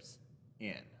fingertips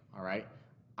in, all right?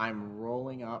 I'm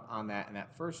rolling up on that, and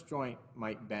that first joint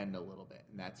might bend a little bit,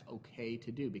 and that's okay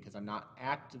to do because I'm not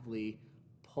actively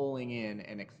pulling in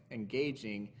and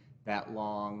engaging that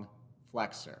long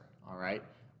flexor, all right?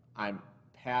 I'm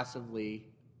passively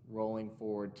rolling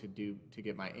forward to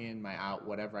get my in, my out,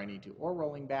 whatever I need to, or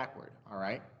rolling backward, all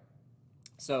right?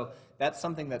 So that's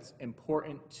something that's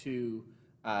important to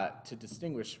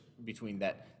distinguish between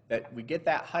that we get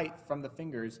that height from the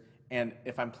fingers, and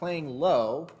if I'm playing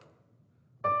low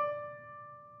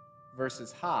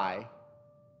versus high,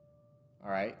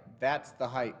 all right, that's the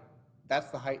height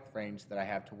range that I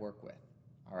have to work with,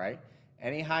 all right?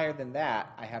 Any higher than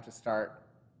that, I have to start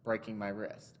breaking my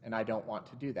wrist, and I don't want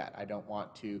to do that. I don't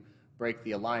want to break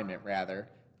the alignment, rather,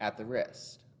 at the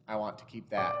wrist. I want to keep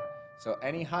that. So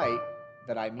any height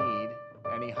that I need,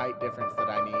 any height difference that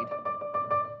I need,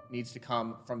 needs to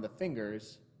come from the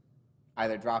fingers,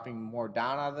 either dropping more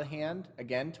down out of the hand,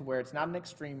 again, to where it's not an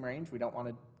extreme range. We don't want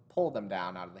to pull them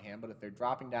down out of the hand, but if they're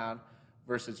dropping down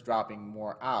versus dropping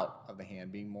more out of the hand,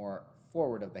 being more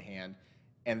forward of the hand,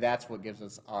 and that's what gives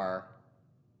us our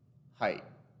height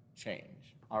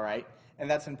change, all right? And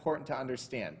that's important to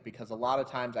understand because a lot of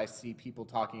times I see people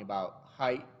talking about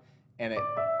height and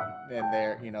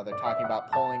they're talking about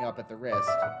pulling up at the wrist,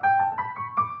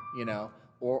 you know,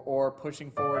 or pushing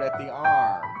forward at the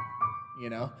arm, you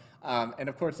know, and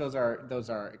of course those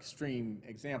are extreme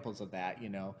examples of that, you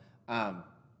know.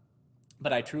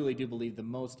 But I truly do believe the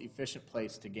most efficient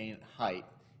place to gain height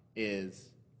is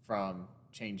from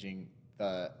changing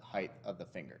the height of the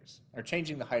fingers, or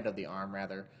changing the height of the arm,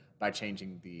 rather, by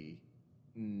changing the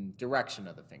direction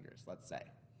of the fingers, let's say.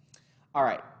 All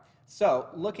right, so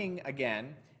looking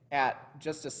again at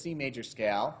just a C major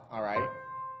scale, all right,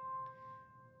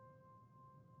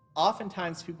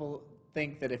 oftentimes people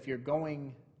think that if you're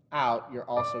going out, you're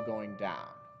also going down,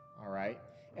 all right?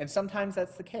 And sometimes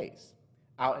that's the case.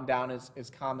 Out and down is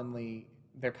commonly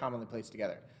placed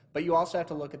together. But you also have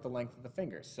to look at the length of the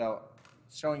fingers. So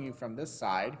showing you from this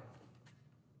side,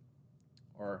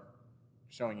 or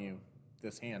showing you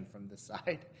this hand from this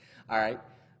side, all right?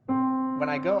 When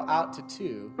I go out to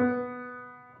 2,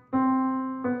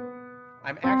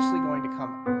 I'm actually going to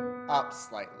come up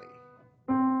slightly,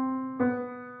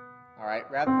 all right,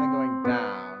 rather than going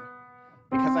down,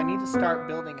 because I need to start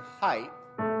building height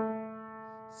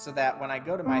so that when I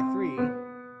go to my 3,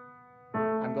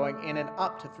 I'm going in and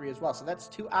up to 3 as well. So that's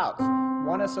 2 outs.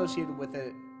 One associated with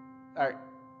it, or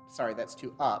that's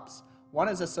two ups. One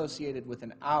is associated with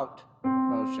an out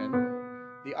motion.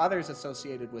 The other is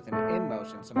associated with an in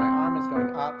motion. So my arm is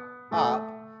going up, up.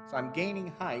 So I'm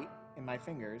gaining height in my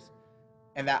fingers.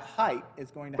 And that height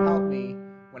is going to help me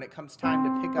when it comes time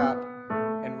to pick up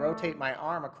and rotate my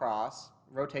arm across,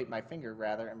 rotate my finger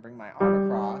rather, and bring my arm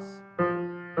across.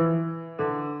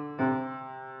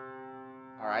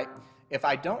 All right. If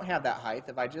I don't have that height,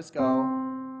 if I just go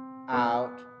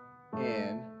out,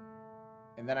 in,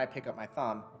 and then I pick up my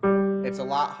thumb, it's a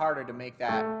lot harder to make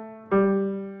that.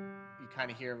 You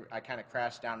kind of hear, I kind of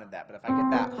crash down into that. But if I get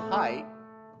that height,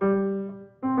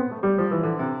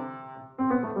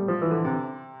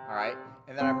 all right,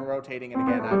 and then I'm rotating, and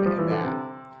again, I'm in that.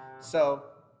 So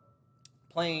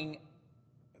playing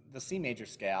the C major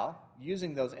scale,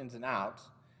 using those ins and outs,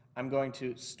 I'm going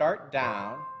to start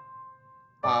down,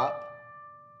 up,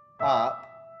 up,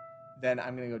 then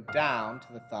I'm going to go down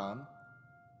to the thumb,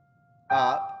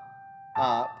 up,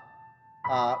 up,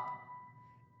 up,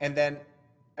 and then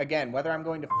again, whether I'm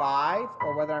going to 5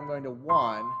 or whether I'm going to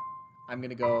 1, I'm going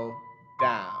to go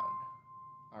down,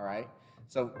 all right?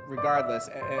 So regardless,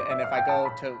 and if I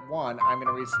go to 1, I'm going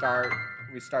to restart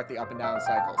the up and down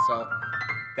cycle. So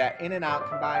that in and out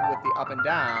combined with the up and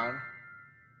down,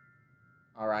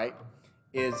 all right,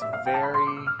 is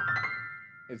very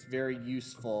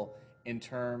useful in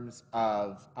terms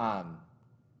of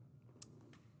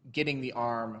getting the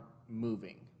arm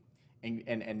moving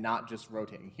and not just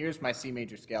rotating. Here's my C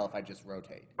major scale if I just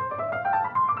rotate.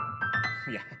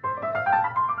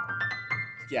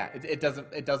 Yeah, it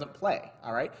doesn't play,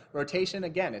 all right? Rotation,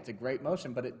 again, it's a great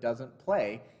motion, but it doesn't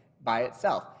play by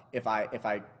itself. If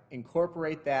I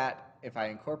incorporate that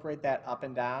up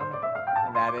and down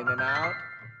and that in and out,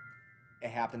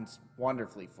 it happens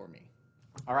wonderfully for me.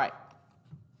 All right.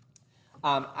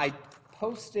 I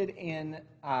posted in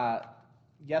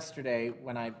yesterday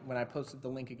when I posted the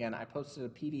link again. I posted a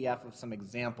PDF of some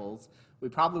examples. We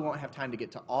probably won't have time to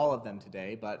get to all of them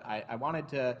today, but I wanted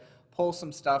to pull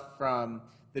some stuff from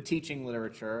the teaching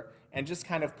literature and just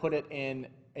kind of put it in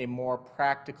a more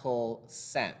practical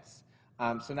sense.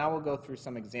 So now we'll go through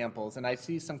some examples, and I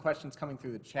see some questions coming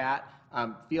through the chat.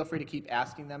 Feel free to keep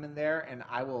asking them in there, and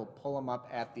I will pull them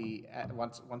up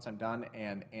once I'm done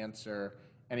and answer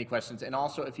any questions. And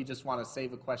also, if you just want to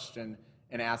save a question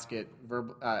and ask it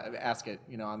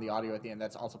on the audio at the end,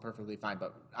 that's also perfectly fine.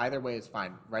 But either way is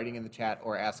fine, writing in the chat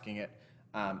or asking it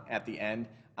at the end,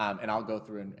 and I'll go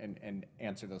through and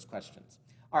answer those questions.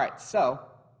 All right, so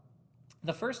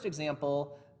the first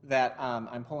example that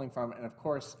I'm pulling from, and of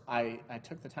course I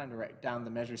took the time to write down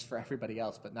the measures for everybody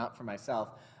else, but not for myself,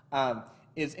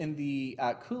 is in the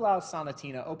Kuhlau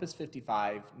Sonatina, Opus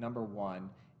 55, number 1,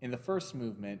 in the first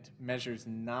movement, measures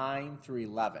 9 through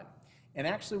 11. And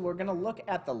actually, we're going to look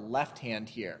at the left hand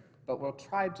here, but we'll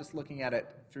try just looking at it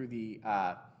through the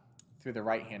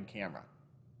right-hand camera.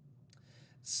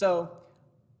 So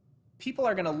people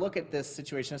are going to look at this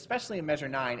situation, especially in measure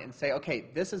 9, and say, okay,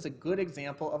 this is a good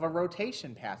example of a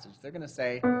rotation passage. They're going to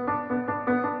say,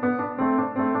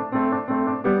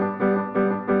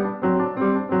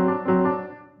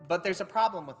 but there's a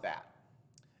problem with that.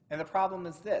 And the problem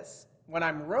is this. When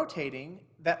I'm rotating,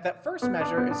 that first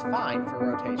measure is fine for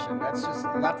rotation. That's just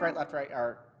left, right,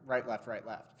 or right, left, right,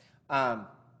 left.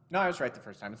 No, I was right the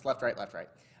first time. It's left, right, left, right.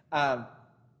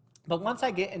 But once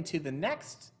I get into the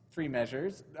next 3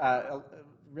 measures,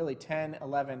 really 10,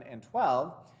 11, and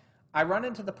 12, I run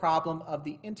into the problem of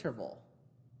the interval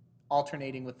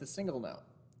alternating with the single note.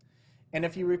 And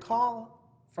if you recall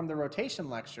from the rotation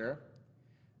lecture,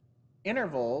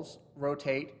 intervals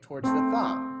rotate towards the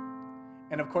thumb.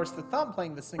 And of course, the thumb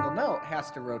playing the single note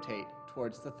has to rotate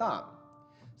towards the thumb.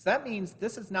 So that means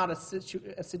this is not a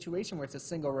situation where it's a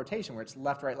single rotation, where it's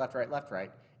left, right, left, right, left, right.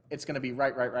 It's going to be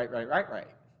right, right, right, right, right, right.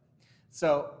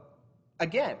 So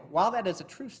again, while that is a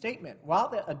true statement,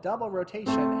 while a double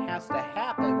rotation has to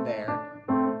happen there,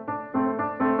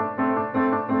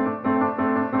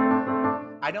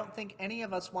 I don't think any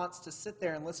of us wants to sit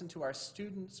there and listen to our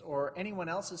students or anyone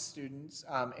else's students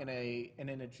in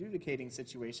an adjudicating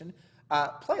situation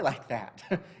play like that.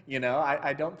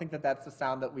 I don't think that that's the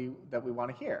sound that we want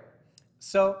to hear.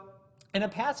 So in a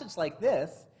passage like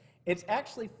this, it's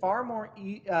actually far more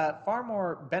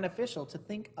beneficial to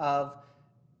think of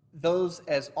those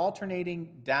as alternating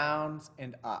downs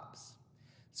and ups.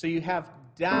 So you have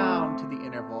down to the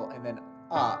interval and then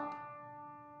up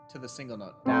to the single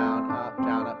note. Down, up,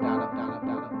 down, up, down, up, down, up,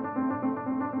 down, up.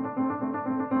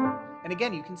 And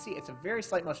again, you can see it's a very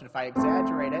slight motion. If I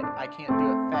exaggerate it, I can't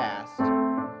do it fast,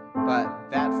 but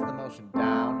that's the motion.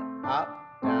 Down,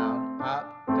 up, down,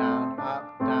 up, down,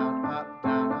 up, down, up,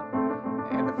 down, up.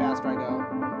 And the faster I go,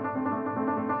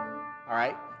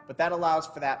 but that allows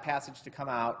for that passage to come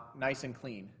out nice and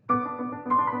clean.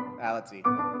 Let's see.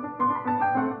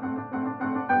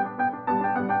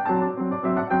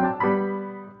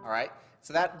 All right,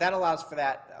 so that allows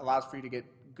for you to get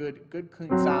good clean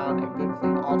sound and good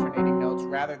clean alternating notes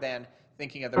rather than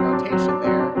thinking of the rotation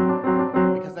there,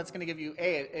 because that's going to give you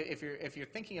if you're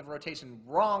thinking of rotation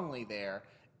wrongly there,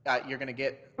 you're going to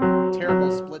get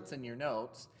terrible splits in your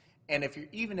notes, and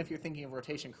even if you're thinking of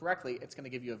rotation correctly, it's going to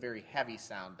give you a very heavy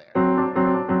sound there.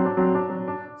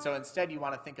 So instead, you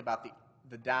want to think about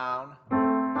the down,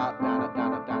 up, down, up,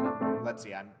 down, up, down, up. Let's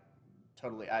see,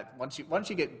 once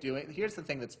you get doing, here's the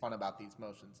thing that's fun about these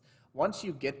motions. Once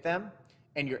you get them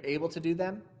and you're able to do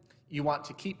them, you want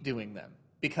to keep doing them,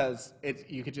 because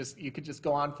you could just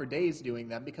go on for days doing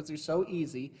them because they're so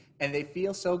easy and they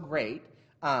feel so great,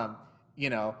 And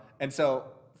so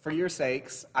for your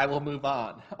sakes, I will move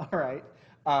on. All right,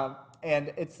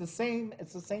 and it's the same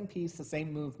piece, the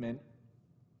same movement,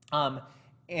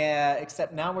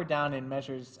 except now we're down in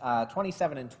measures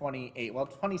 27 and 28. Well,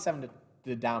 27 to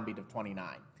the downbeat of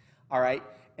 29. All right.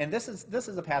 And this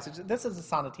is a passage. This is a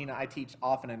sonatina I teach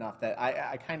often enough that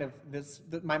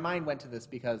my mind went to this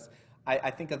because I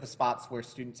think of the spots where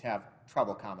students have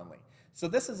trouble commonly. So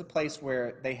this is a place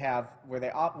where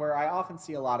where I often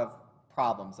see a lot of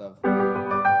problems of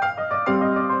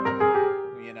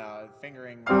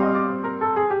fingering.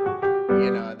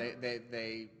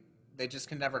 They just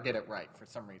can never get it right for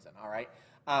some reason. All right.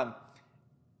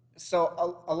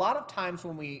 So a lot of times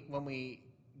when we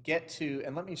get to,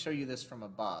 and let me show you this from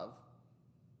above.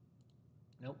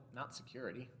 Nope, not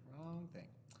security, wrong thing.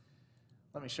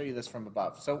 Let me show you this from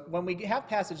above. So when we have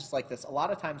passages like this, a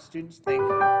lot of times students think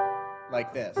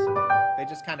like this. They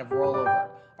just kind of roll over. All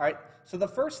right, so the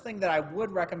first thing that I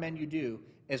would recommend you do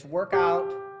is work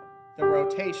out the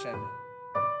rotation.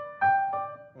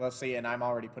 Let's see, and I'm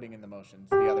already putting in the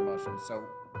other motions, so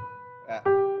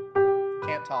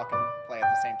can't talk and play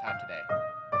at the same time today.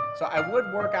 So I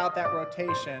would work out that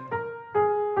rotation.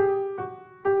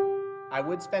 I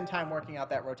would spend time working out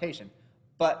that rotation.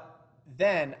 But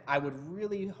then I would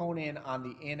really hone in on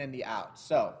the in and the out.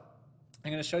 So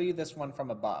I'm going to show you this one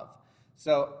from above.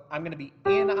 So I'm going to be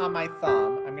in on my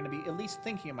thumb. I'm going to be at least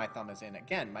thinking of my thumb as in.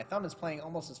 Again, my thumb is playing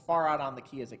almost as far out on the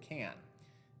key as it can.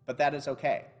 But that is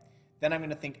okay. Then I'm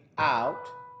going to think out,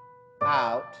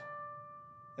 out.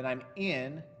 Then I'm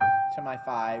in to my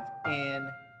 5, in,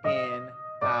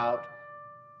 out,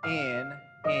 in,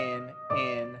 in,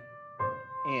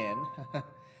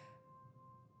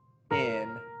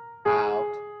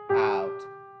 out,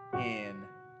 in,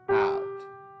 out.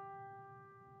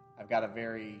 I've got a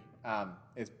very,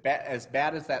 as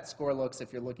bad as that score looks,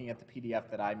 if you're looking at the PDF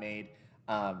that I made,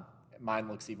 mine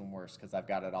looks even worse because I've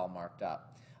got it all marked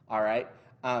up. All right,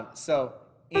 so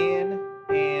in,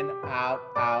 out,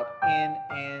 in, out, in,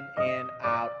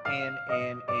 out,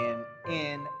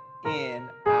 in,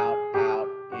 out.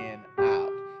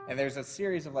 And there's a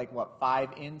series of 5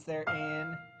 ins there,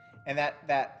 in, and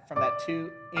that from that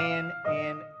 2, in,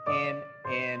 out,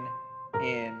 in.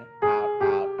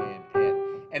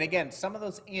 And again, some of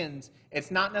those ins,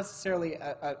 it's not necessarily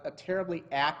a terribly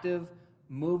active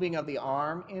moving of the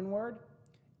arm inward.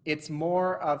 It's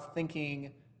more of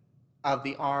thinking of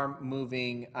the arm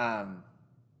moving, of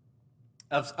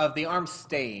the arm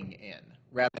staying in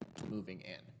rather than moving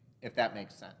in, if that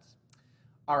makes sense.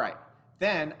 All right,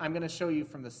 then I'm going to show you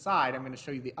from the side, I'm going to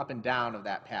show you the up and down of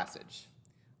that passage.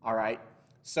 All right,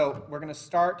 so we're going to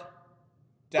start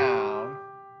down,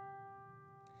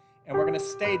 and we're going to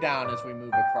stay down as we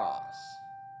move across.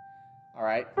 All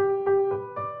right,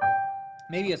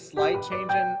 maybe a slight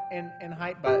change in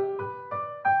height, but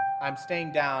I'm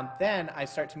staying down. Then I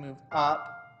start to move up,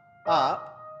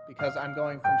 because I'm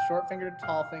going from short finger to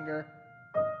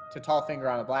tall finger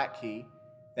on a black key,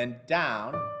 then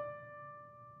down,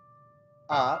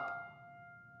 up,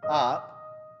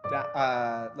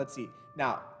 down. Let's see.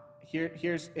 Now,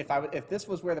 here's if this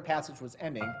was where the passage was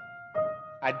ending,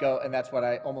 I'd go, and that's what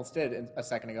I almost did a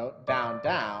second ago, down,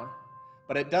 down,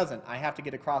 but it doesn't. I have to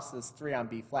get across this 3 on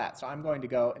B flat. So I'm going to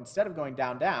go, instead of going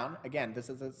down, down, again, this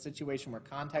is a situation where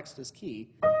context is key,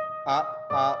 up,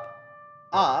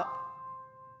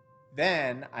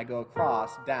 then I go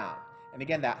across, down. And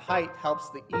again, that height helps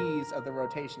the ease of the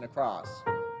rotation across.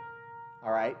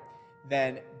 All right?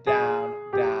 Then down,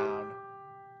 down,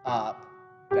 up,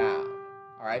 down.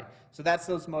 All right? So that's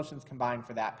those motions combined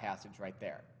for that passage right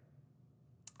there.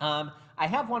 I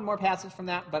have one more passage from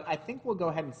that, but I think we'll go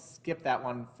ahead and skip that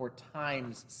one for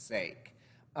time's sake.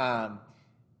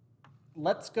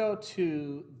 Let's go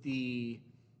to the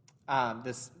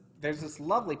there's this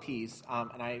lovely piece,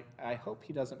 and I hope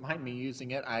he doesn't mind me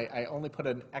using it. I only put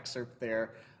an excerpt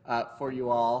there for you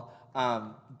all.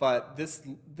 But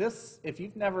this, if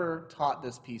you've never taught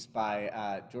this piece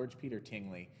by George Peter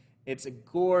Tingley, it's a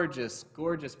gorgeous,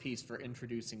 gorgeous piece for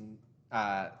introducing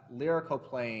lyrical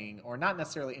playing, or not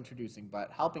necessarily introducing,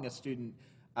 but helping a student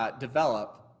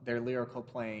develop their lyrical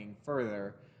playing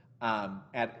further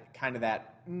at kind of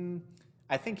that.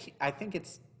 I think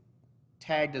it's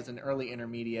tagged as an early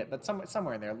intermediate, but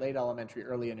somewhere in there, late elementary,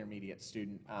 early intermediate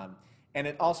student. And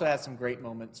it also has some great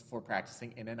moments for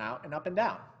practicing in and out and up and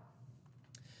down.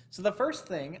 So the first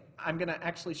thing I'm going to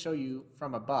actually show you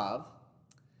from above.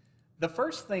 The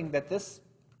first thing that this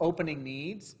opening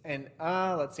needs, and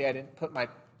let's see, I didn't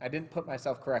put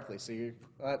myself correctly. So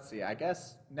let's see. I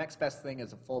guess next best thing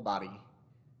is a full body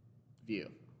view.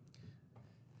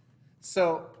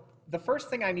 So the first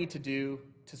thing I need to do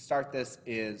to start this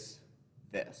is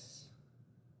this.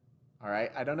 All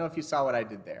right. I don't know if you saw what I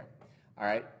did there. All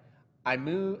right.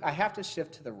 I have to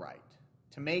shift to the right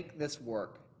to make this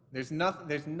work. There's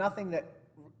nothing that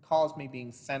calls me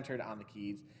being centered on the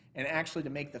keys. And actually, to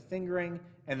make the fingering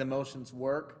and the motions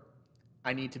work,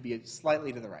 I need to be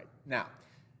slightly to the right. Now,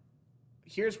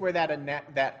 here's where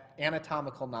that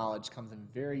anatomical knowledge comes in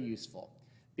very useful,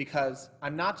 because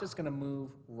I'm not just going to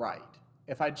move right.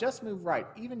 If I just move right,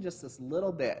 even just this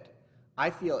little bit,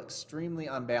 I feel extremely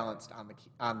unbalanced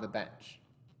on the bench.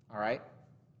 All right?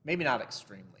 Maybe not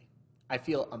extremely. I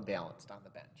feel unbalanced on the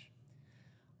bench.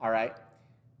 All right?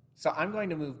 So I'm going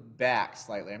to move back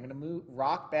slightly. I'm going to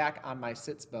rock back on my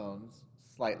sits bones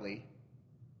slightly.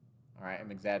 All right, I'm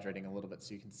exaggerating a little bit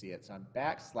so you can see it. So I'm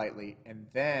back slightly and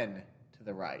then to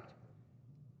the right.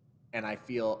 And I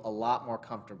feel a lot more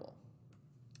comfortable.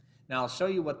 Now I'll show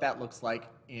you what that looks like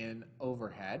in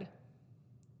overhead.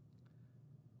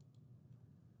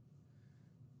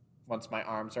 Once my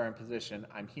arms are in position,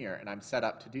 I'm here and I'm set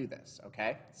up to do this,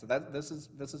 okay? So this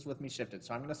is with me shifted.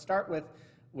 So I'm going to start with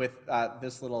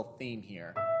this little theme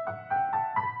here,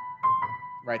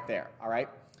 right there, all right?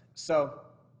 So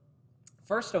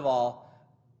first of all,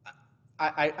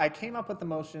 I came up with the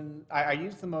motion, I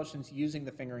used the motions using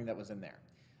the fingering that was in there.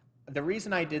 The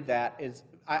reason I did that is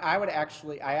I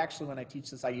actually, when I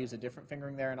teach this, I use a different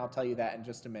fingering there, and I'll tell you that in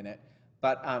just a minute.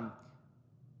 But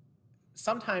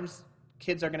sometimes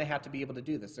kids are going to have to be able to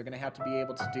do this. They're going to have to be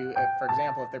able to do, for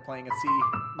example, if they're playing a C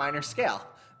minor scale,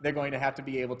 they're going to have to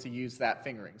be able to use that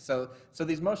fingering. So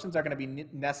these motions are going to be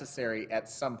necessary at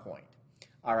some point.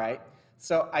 All right?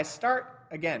 So I start,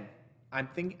 again, I'm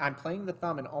playing the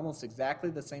thumb in almost exactly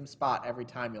the same spot every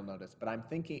time, you'll notice, but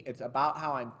it's about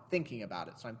how I'm thinking about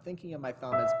it. So I'm thinking of my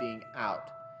thumb as being out.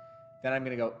 Then I'm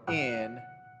going to go in,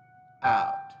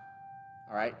 out.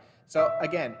 All right? So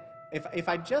again, if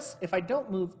I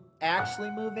don't actually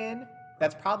move in,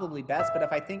 that's probably best, but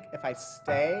if I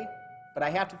stay, but I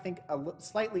have to think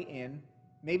slightly in,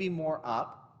 maybe more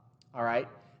up, all right?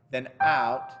 Then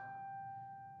out,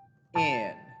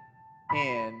 in,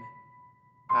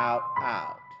 out,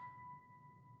 out.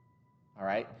 All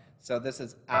right? So this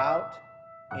is out,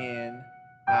 in,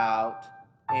 out,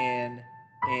 in,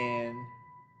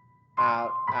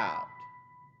 out, out.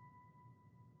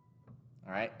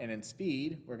 All right? And in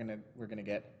speed, we're gonna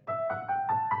get,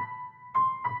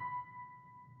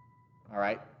 all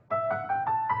right?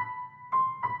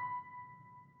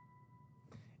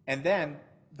 And then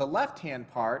the left-hand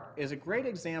part is a great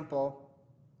example.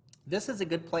 This is a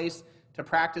good place to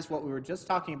practice what we were just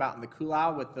talking about in the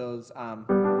kulao with those, all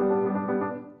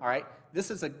right? This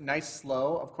is a nice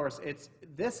slow. Of course,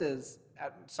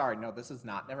 sorry, no, this is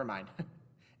not. Never mind.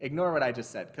 Ignore what I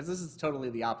just said, because this is totally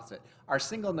the opposite. Our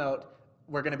single note,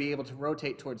 we're going to be able to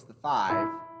rotate towards the 5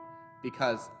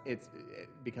 because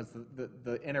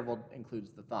the interval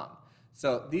includes the thumb.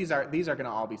 So these are going to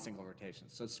all be single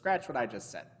rotations. So scratch what I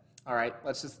just said. All right,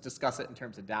 let's just discuss it in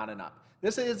terms of down and up.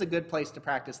 This is a good place to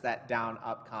practice that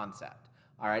down-up concept.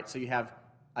 All right, so you have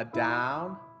a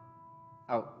down.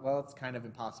 Oh, well, it's kind of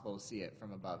impossible to see it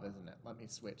from above, isn't it? Let me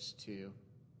switch to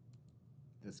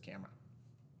this camera.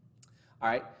 All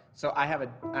right, so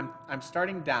I'm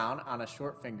starting down on a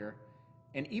short finger,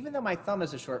 and even though my thumb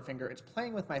is a short finger, it's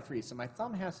playing with my 3. So my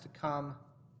thumb has to come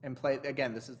and play.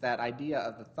 Again, this is that idea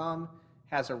of the thumb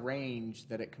has a range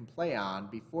that it can play on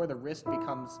before the wrist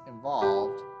becomes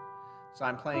involved. So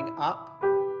I'm playing up,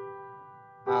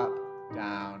 up,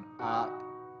 down, up,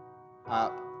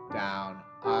 down,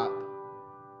 up,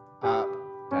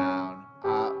 down,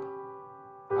 up.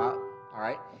 All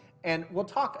right? And we'll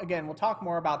talk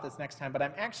more about this next time, but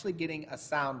I'm actually getting a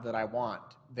sound that I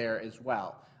want there as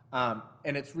well.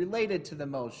 And it's related to the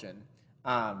motion,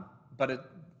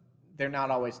 but they're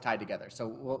not always tied together. So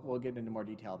we'll get into more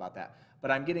detail about that. But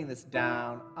I'm getting this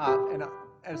down, up, and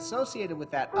associated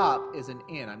with that up is an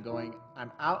in.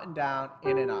 I'm out and down,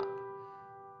 in and up,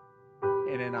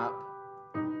 in and up,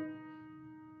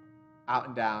 out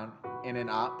and down, in and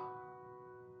up,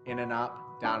 in and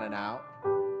up, down and out,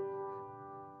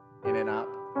 in and up,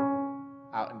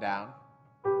 out and down,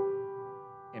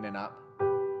 in and up,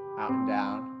 out and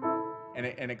down, and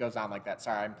it goes on like that.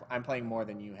 Sorry, I'm playing more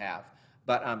than you have.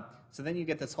 But so then you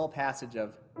get this whole passage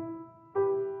of,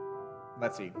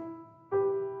 let's see.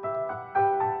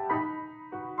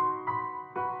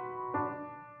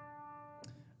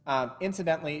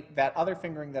 Incidentally, that other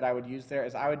fingering that I would use there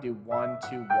is I would do 1,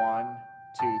 2, 1,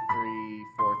 2, 3,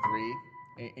 4,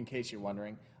 3, in case you're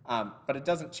wondering. But it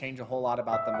doesn't change a whole lot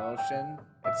about the motion.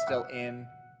 It's still in,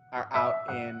 or out,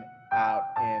 in, out,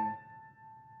 in.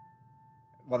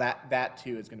 Well, that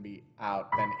too is going to be out,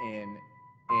 then in,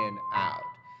 out.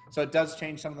 So it does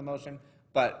change some of the motion,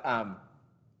 but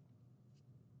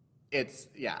it's,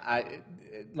 yeah,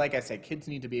 like I said, kids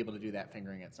need to be able to do that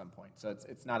fingering at some point. So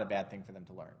it's not a bad thing for them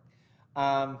to learn.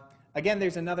 Again,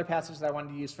 there's another passage that I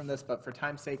wanted to use from this, but for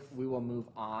time's sake, we will move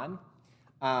on.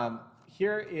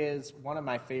 Here is one of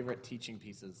my favorite teaching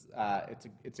pieces.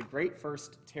 It's a great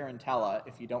first tarantella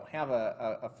if you don't have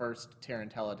a first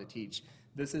tarantella to teach.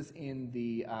 This is in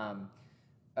the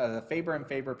Faber and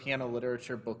Faber Piano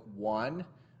Literature Book 1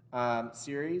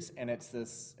 series, and it's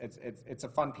a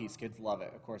fun piece. Kids love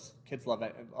it. Of course, kids love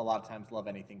it. A lot of times love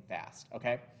anything fast.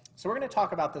 Okay, so we're going to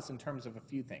talk about this in terms of a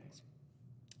few things.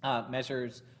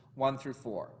 Measures 1 through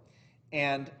 4,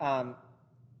 and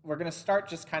we're going to start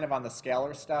just kind of on the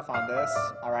scalar stuff on this.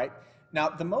 All right. Now,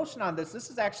 the motion on this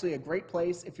is actually a great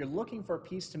place if you're looking for a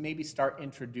piece to maybe start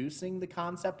introducing the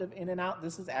concept of in and out.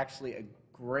 This is actually a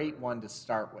great one to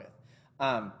start with.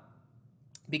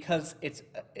 Because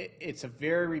it's a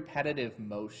very repetitive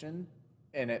motion,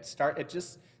 and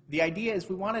the idea is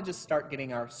we want to just start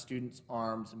getting our students'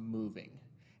 arms moving.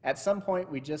 At some point,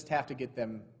 we just have to get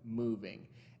them moving,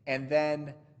 and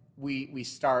then we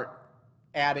start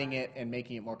adding it and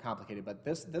making it more complicated. But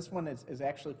this one is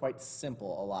actually quite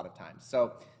simple a lot of times.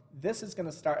 So this is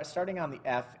going to starting on the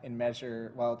F in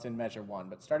measure, well, it's in measure 1,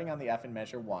 but starting on the F in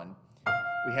measure 1,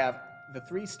 we have the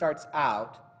 3 starts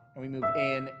out, and we move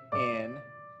in,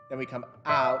 then we come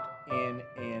out, in,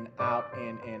 out,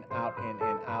 in, out, in,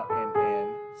 out,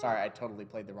 in. Sorry, I totally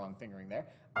played the wrong fingering there.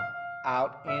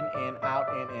 Out, in, out,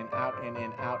 in, out,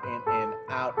 out,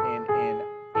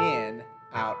 in,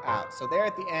 out. So there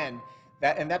at the end,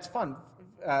 that's fun.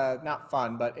 Not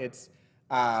fun, but it's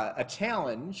a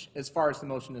challenge as far as the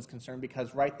motion is concerned,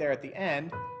 because right there at the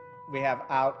end, we have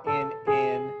out, in,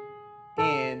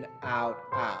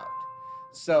 out.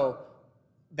 So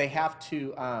they have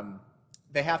to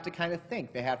kind of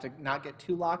think. They have to not get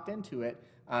too locked into it,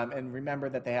 and remember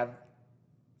that they have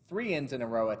 3 ins in a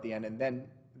row at the end, and then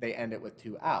they end it with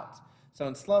 2 outs. So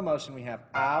in slow motion, we have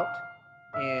out,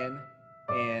 in.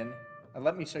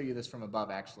 Let me show you this from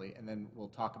above, actually, and then we'll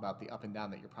talk about the up and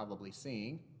down that you're probably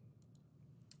seeing.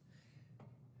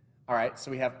 All right,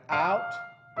 so we have out,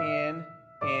 in,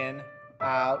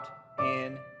 out,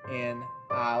 in, out, in,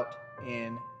 out,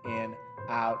 in,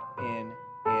 out, in,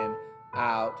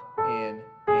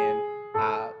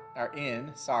 out, or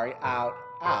in, sorry, out.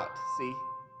 See,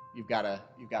 you've got to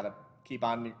keep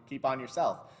on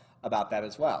yourself about that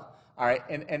as well. All right,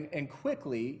 and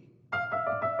quickly.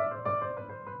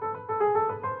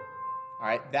 All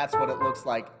right, that's what it looks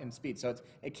like in speed. So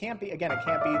it can't be this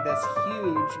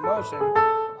huge motion.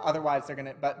 Otherwise, they're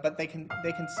gonna. But they can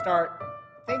start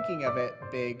thinking of it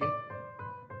big.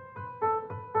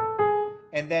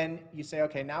 And then you say,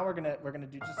 okay, now we're gonna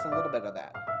do just a little bit of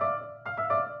that.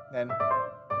 Then,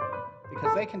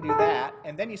 because they can do that,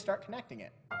 and then you start connecting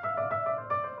it.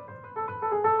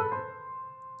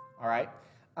 All right.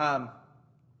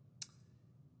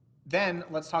 Then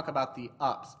let's talk about the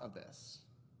ups of this.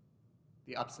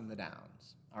 The ups and the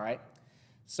downs, all right?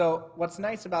 So what's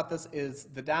nice about this is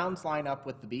the downs line up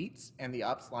with the beats and the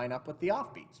ups line up with the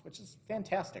off beats, which is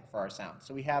fantastic for our sound.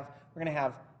 So we're going to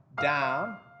have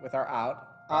down with our out,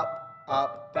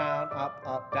 up, down, up,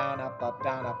 down, up,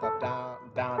 down, up, down,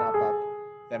 down, up.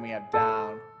 Then we have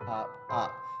down, up.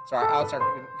 So our outs are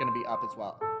going to be up as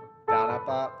well. Down,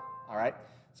 up, all right?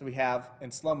 So we have,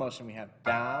 in slow motion, we have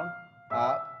down,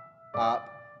 up,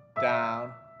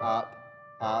 down, up,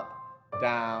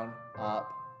 down,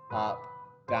 up,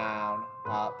 down,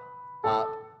 up,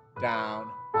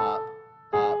 down, up,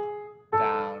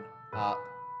 down,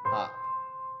 up.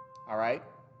 All right?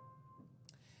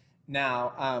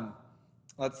 Now,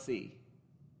 let's see.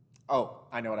 Oh,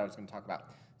 I know what I was going to talk about.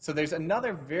 So there's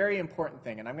another very important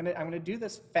thing, and I'm gonna do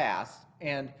this fast,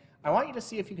 and I want you to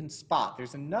see if you can spot.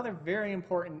 There's another very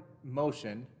important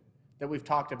motion that we've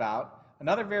talked about,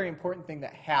 another very important thing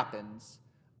that happens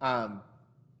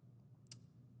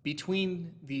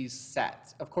between these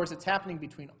sets. Of course, it's happening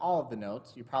between all of the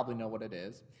notes. You probably know what it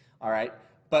is, all right?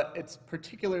 But it's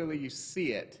particularly, you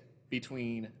see it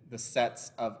between the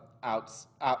sets of outs,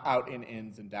 out, in,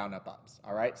 ins, and down, up, ups,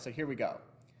 all right? So here we go.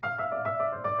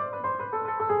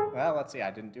 Well, let's see,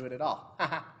 I didn't do it at all.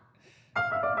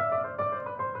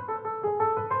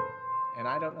 And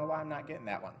I don't know why I'm not getting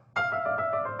that one.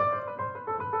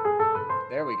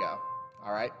 There we go,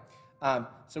 all right?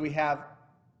 So we have,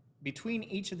 between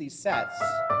each of these sets,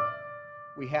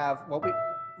 we have what we,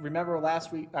 remember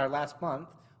last month,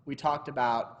 we talked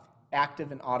about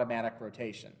active and automatic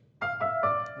rotation,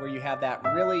 where you have that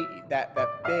really,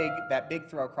 that big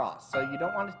throw across. So you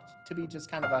don't want it to be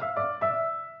just kind of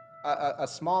a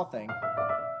small thing.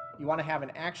 You want to have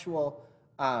an actual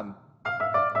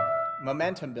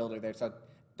momentum builder there. So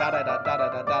da da da da da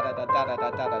da da da da da da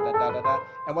da da da da da.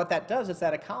 And what that does is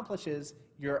that accomplishes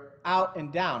your out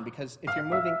and down, because if you're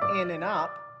moving in and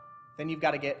up, then you've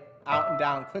got to get out and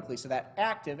down quickly. So that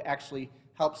active actually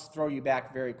helps throw you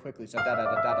back very quickly. So da da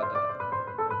da da da da.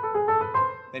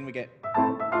 Then we get.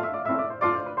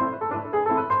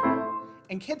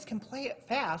 And kids can play it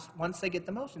fast once they get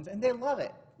the motions, and they love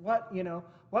it. What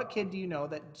kid do you know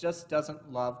that just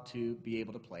doesn't love to be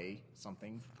able to play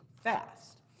something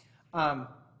fast?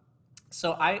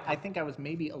 So I think I was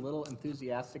maybe a little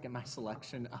enthusiastic in my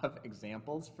selection of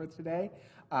examples for today.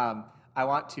 I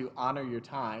want to honor your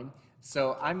time.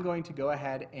 So I'm going to go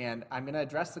ahead and I'm going to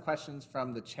address the questions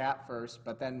from the chat first,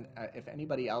 but then if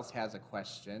anybody else has a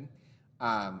question,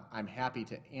 I'm happy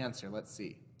to answer. Let's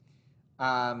see.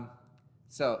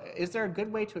 So is there a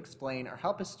good way to explain or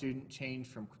help a student change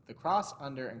from the cross,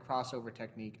 under, and crossover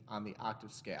technique on the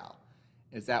octave scale?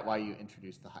 Is that why you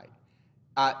introduced the height?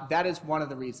 That is one of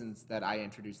the reasons that I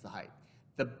introduced the height.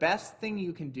 The best thing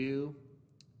you can do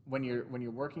when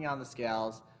you're working on the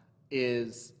scales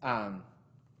is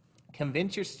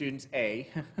convince your students,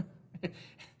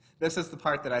 this is the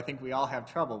part that I think we all have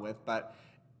trouble with, but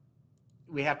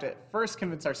we have to first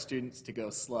convince our students to go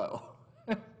slow.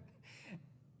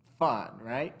 Fun,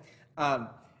 right? And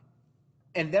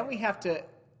then we have to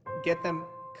get them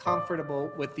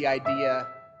comfortable with the idea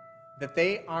that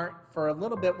they aren't, for a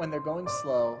little bit when they're going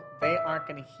slow, they aren't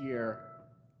going to hear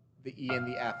the E and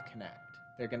the F connect.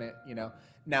 They're going to,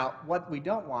 Now, what we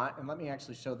don't want, and let me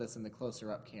actually show this in the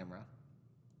closer up camera.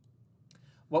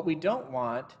 What we don't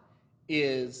want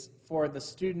is for the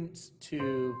students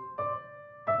to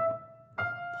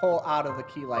pull out of the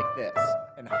key like this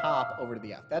and hop over to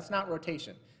the F. That's not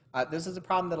rotation. This is a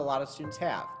problem that a lot of students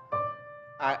have.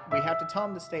 We have to tell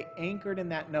them to stay anchored in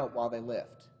that note while they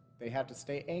lift. They have to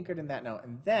stay anchored in that note.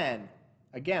 And then,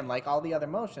 again, like all the other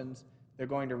motions, they're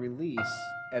going to release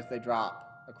as they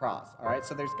drop across. All right,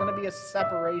 so there's going to be a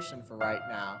separation for right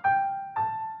now.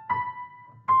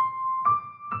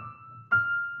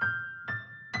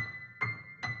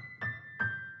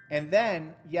 And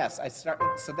then, yes,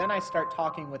 then I start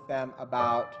talking with them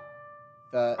about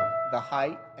the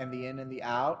height and the in and the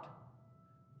out.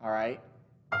 All right?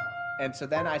 And so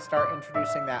then I start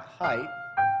introducing that height.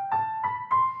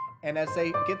 And as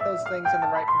they get those things in the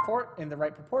right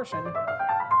proportion,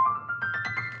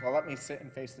 well, let me sit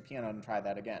and face the piano and try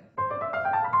that again.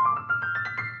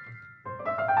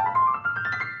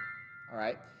 All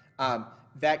right?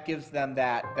 That gives them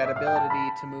that ability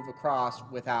to move across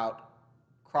without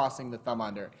crossing the thumb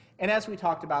under. And as we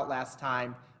talked about last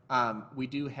time, we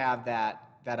do have that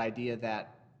idea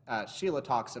that Sheila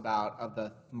talks about of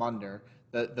the thumb under,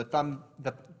 the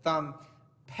thumb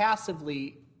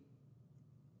passively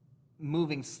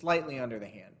moving slightly under the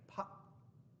hand.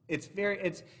 It's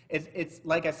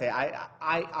like I say,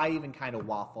 I even kind of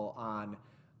waffle on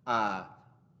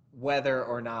whether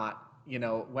or not,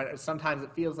 when sometimes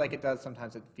it feels like it does,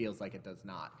 sometimes it feels like it does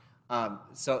not.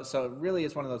 So it really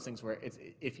is one of those things where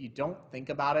if you don't think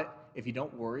about it, if you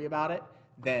don't worry about it,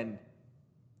 then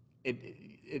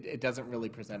it doesn't really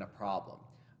present a problem.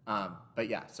 But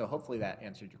yeah, so hopefully that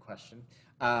answered your question.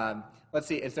 Let's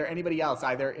see, is there anybody else,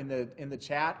 either in the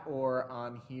chat or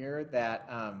on here, that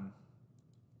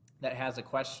that has a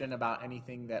question about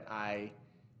anything that I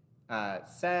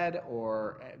said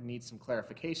or needs some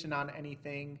clarification on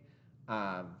anything?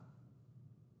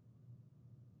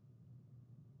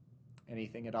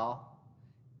 Anything at all?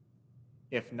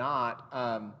 If not,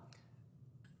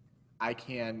 I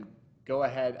can go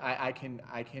ahead. I can.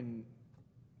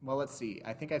 Well, let's see.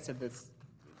 I think I said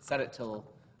it till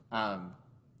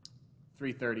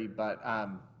 3:30, but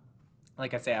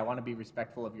like I say, I want to be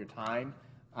respectful of your time.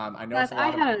 I know it's Beth, a I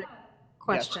lot of, had a yes.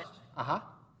 question. Uh-huh.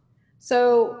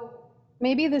 So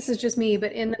maybe this is just me,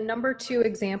 but in the number two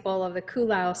example of the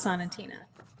Kulau Sonatina,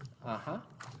 Uh-huh.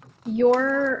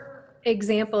 your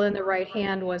example in the right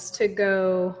hand was to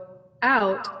go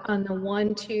out on the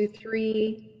one, two,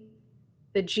 three,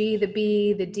 the G, the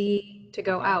B, the D, to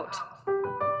go Uh-huh. out,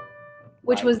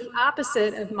 which Right. was the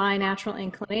opposite of my natural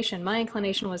inclination. My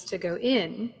inclination was to go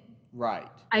in. Right.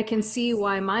 I can see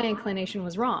why my inclination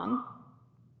was wrong,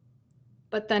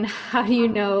 but then how do you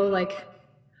know like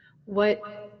what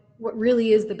what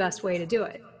really is the best way to do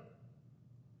it?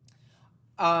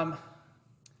 Um,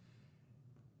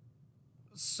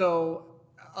 so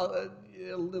a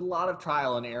lot of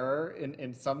trial and error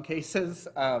in some cases.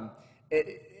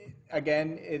 It's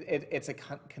a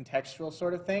contextual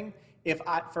sort of thing. If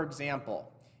I, for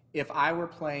example, if I were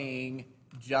playing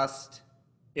just,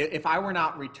 if I were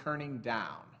not returning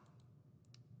down,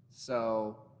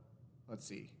 so let's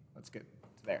see, let's get to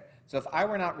there. So if I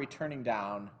were not returning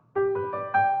down,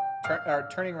 or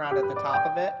turning around at the top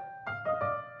of it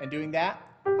and doing that,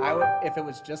 I would, if it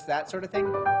was just that sort of thing,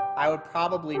 I would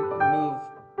probably move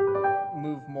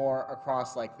more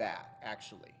across like that,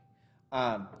 actually.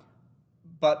 Um,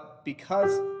 but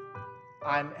because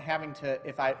I'm having to,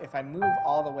 if I move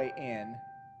all the way in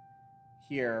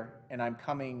here and I'm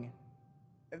coming,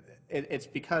 it's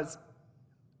because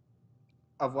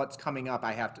of what's coming up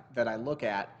I have to, that I look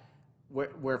at,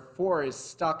 where four is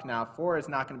stuck now. Four is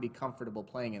not going to be comfortable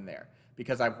playing in there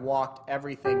because I've walked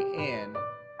everything in.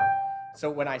 So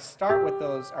when I start with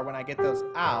those, or when I get those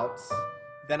outs,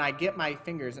 then I get my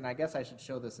fingers, and I guess I should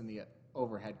show this in the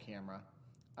overhead camera.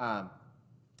 I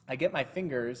get my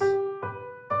fingers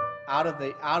out of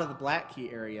the black key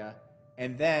area,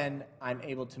 and then I'm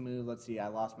able to move. Let's see, I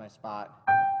lost my spot.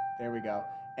 There we go.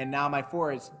 And now my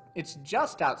four is, it's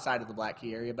just outside of the black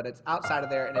key area, but it's outside of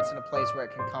there, and it's in a place where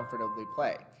it can comfortably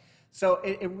play. So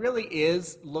it really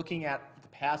is looking at the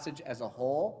passage as a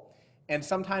whole. And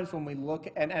sometimes when we look,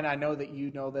 and I know that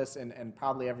you know this, and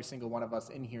probably every single one of us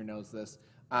in here knows this,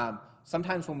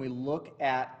 sometimes when we look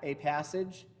at a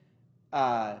passage,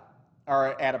 or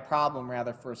at a problem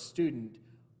rather for a student,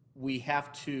 we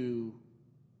have to,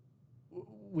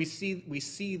 we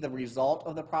see the result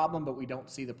of the problem, but we don't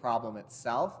see the problem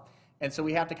itself. And so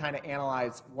we have to kind of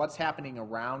analyze what's happening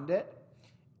around it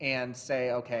and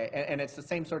say, okay, and it's the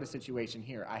same sort of situation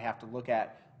here. I have to look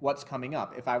at what's coming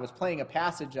up. If I was playing a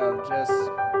passage of just,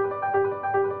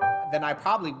 then I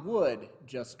probably would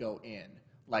just go in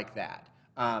like that.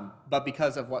 But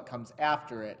because of what comes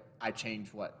after it, I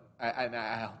change what,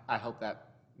 I hope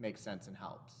that makes sense and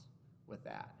helps with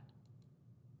that.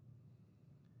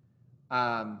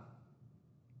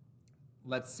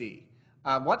 Let's see.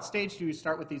 What stage do you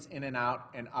start with these in and out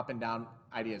and up and down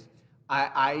ideas?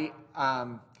 Or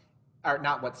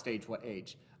not what stage, what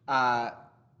age.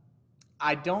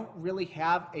 I don't really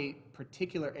have a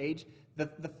particular age.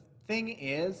 The thing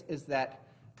is that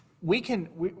we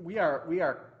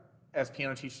are as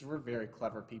piano teachers, we're very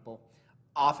clever people.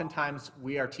 Oftentimes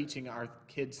we are teaching our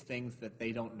kids things that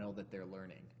they don't know that they're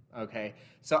learning. Okay,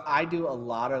 so I do a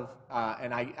lot of,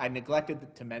 and I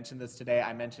neglected to mention this today.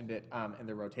 I mentioned it in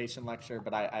the rotation lecture,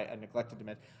 but I neglected to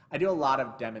mention. I do a lot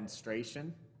of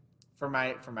demonstration for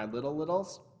my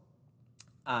littles.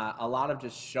 A lot of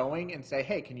just showing and say,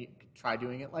 hey, can you try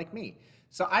doing it like me?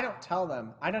 So I don't tell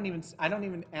them. I don't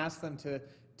even ask them to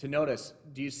notice.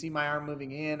 Do you see my arm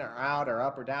moving in or out or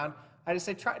up or down? I just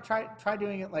say try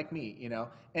doing it like me, you know,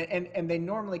 and they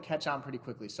normally catch on pretty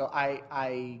quickly. So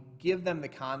I give them the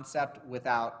concept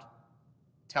without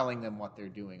telling them what they're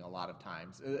doing a lot of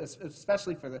times,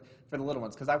 especially for the little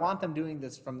ones, because I want them doing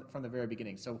this from the very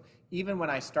beginning. So even when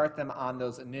I start them on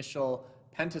those initial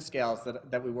pentascales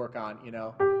that we work on, you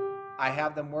know, I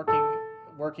have them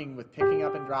working with picking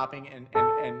up and dropping, and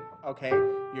okay,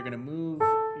 you're going to move,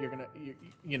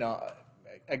 you know.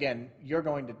 Again, you're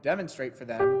going to demonstrate for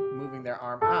them moving their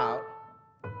arm out.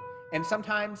 And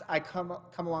sometimes I come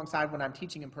alongside when I'm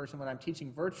teaching in person, when I'm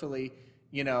teaching virtually,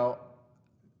 you know,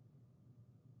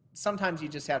 sometimes you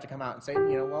just have to come out and say,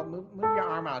 you know, well, move your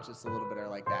arm out just a little bit or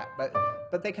like that.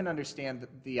 But they can understand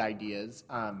the ideas.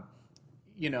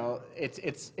 You know,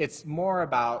 it's more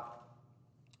about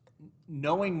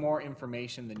knowing more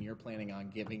information than you're planning on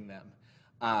giving them.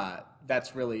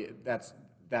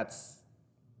 That's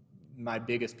my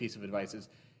biggest piece of advice is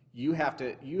you have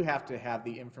to have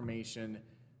the information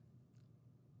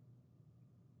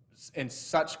in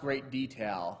such great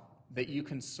detail that you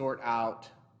can sort out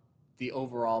the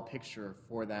overall picture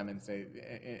for them and say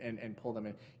and pull them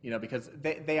in, you know, because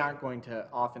they aren't going to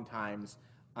oftentimes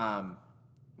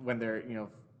when they're, you know,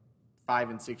 5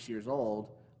 and 6 years old,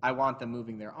 I want them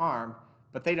moving their arm,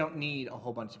 but they don't need a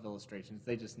whole bunch of illustrations.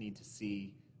 They just need to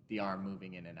see the arm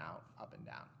moving in and out, up and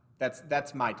down.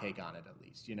 That's my take on it, at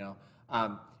least.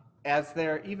 As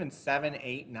they're even 7,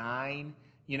 8, 9,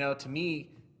 to me,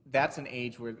 that's an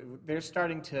age where they're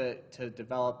starting to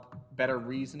develop better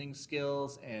reasoning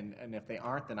skills, and if they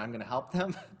aren't, then I'm going to help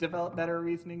them develop better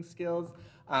reasoning skills.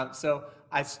 So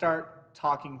I start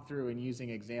talking through and using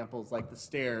examples like the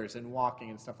stairs and walking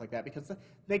and stuff like that, because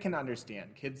they can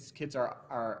understand. Kids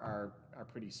are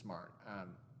pretty smart.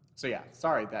 So yeah,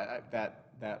 sorry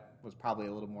that was probably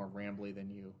a little more rambly than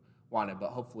you wanted, but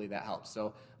hopefully that helps.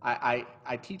 So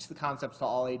I teach the concepts to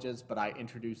all ages, but I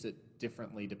introduce it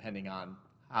differently depending on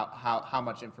how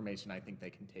much information I think they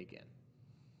can take in.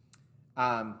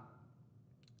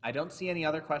 I don't see any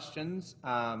other questions.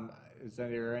 Is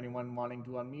there anyone wanting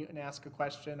to unmute and ask a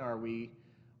question? Are we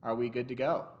good to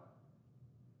go?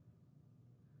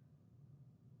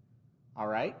 All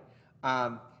right.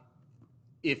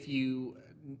 If you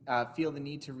feel the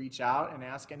need to reach out and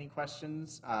ask any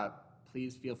questions,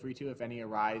 please feel free to. If any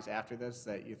arise after this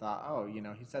that you thought, oh,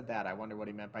 he said that, I wonder what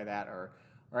he meant by that, or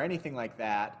anything like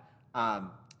that.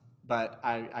 But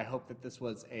I hope that this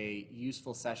was a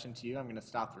useful session to you. I'm going to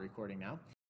stop the recording now.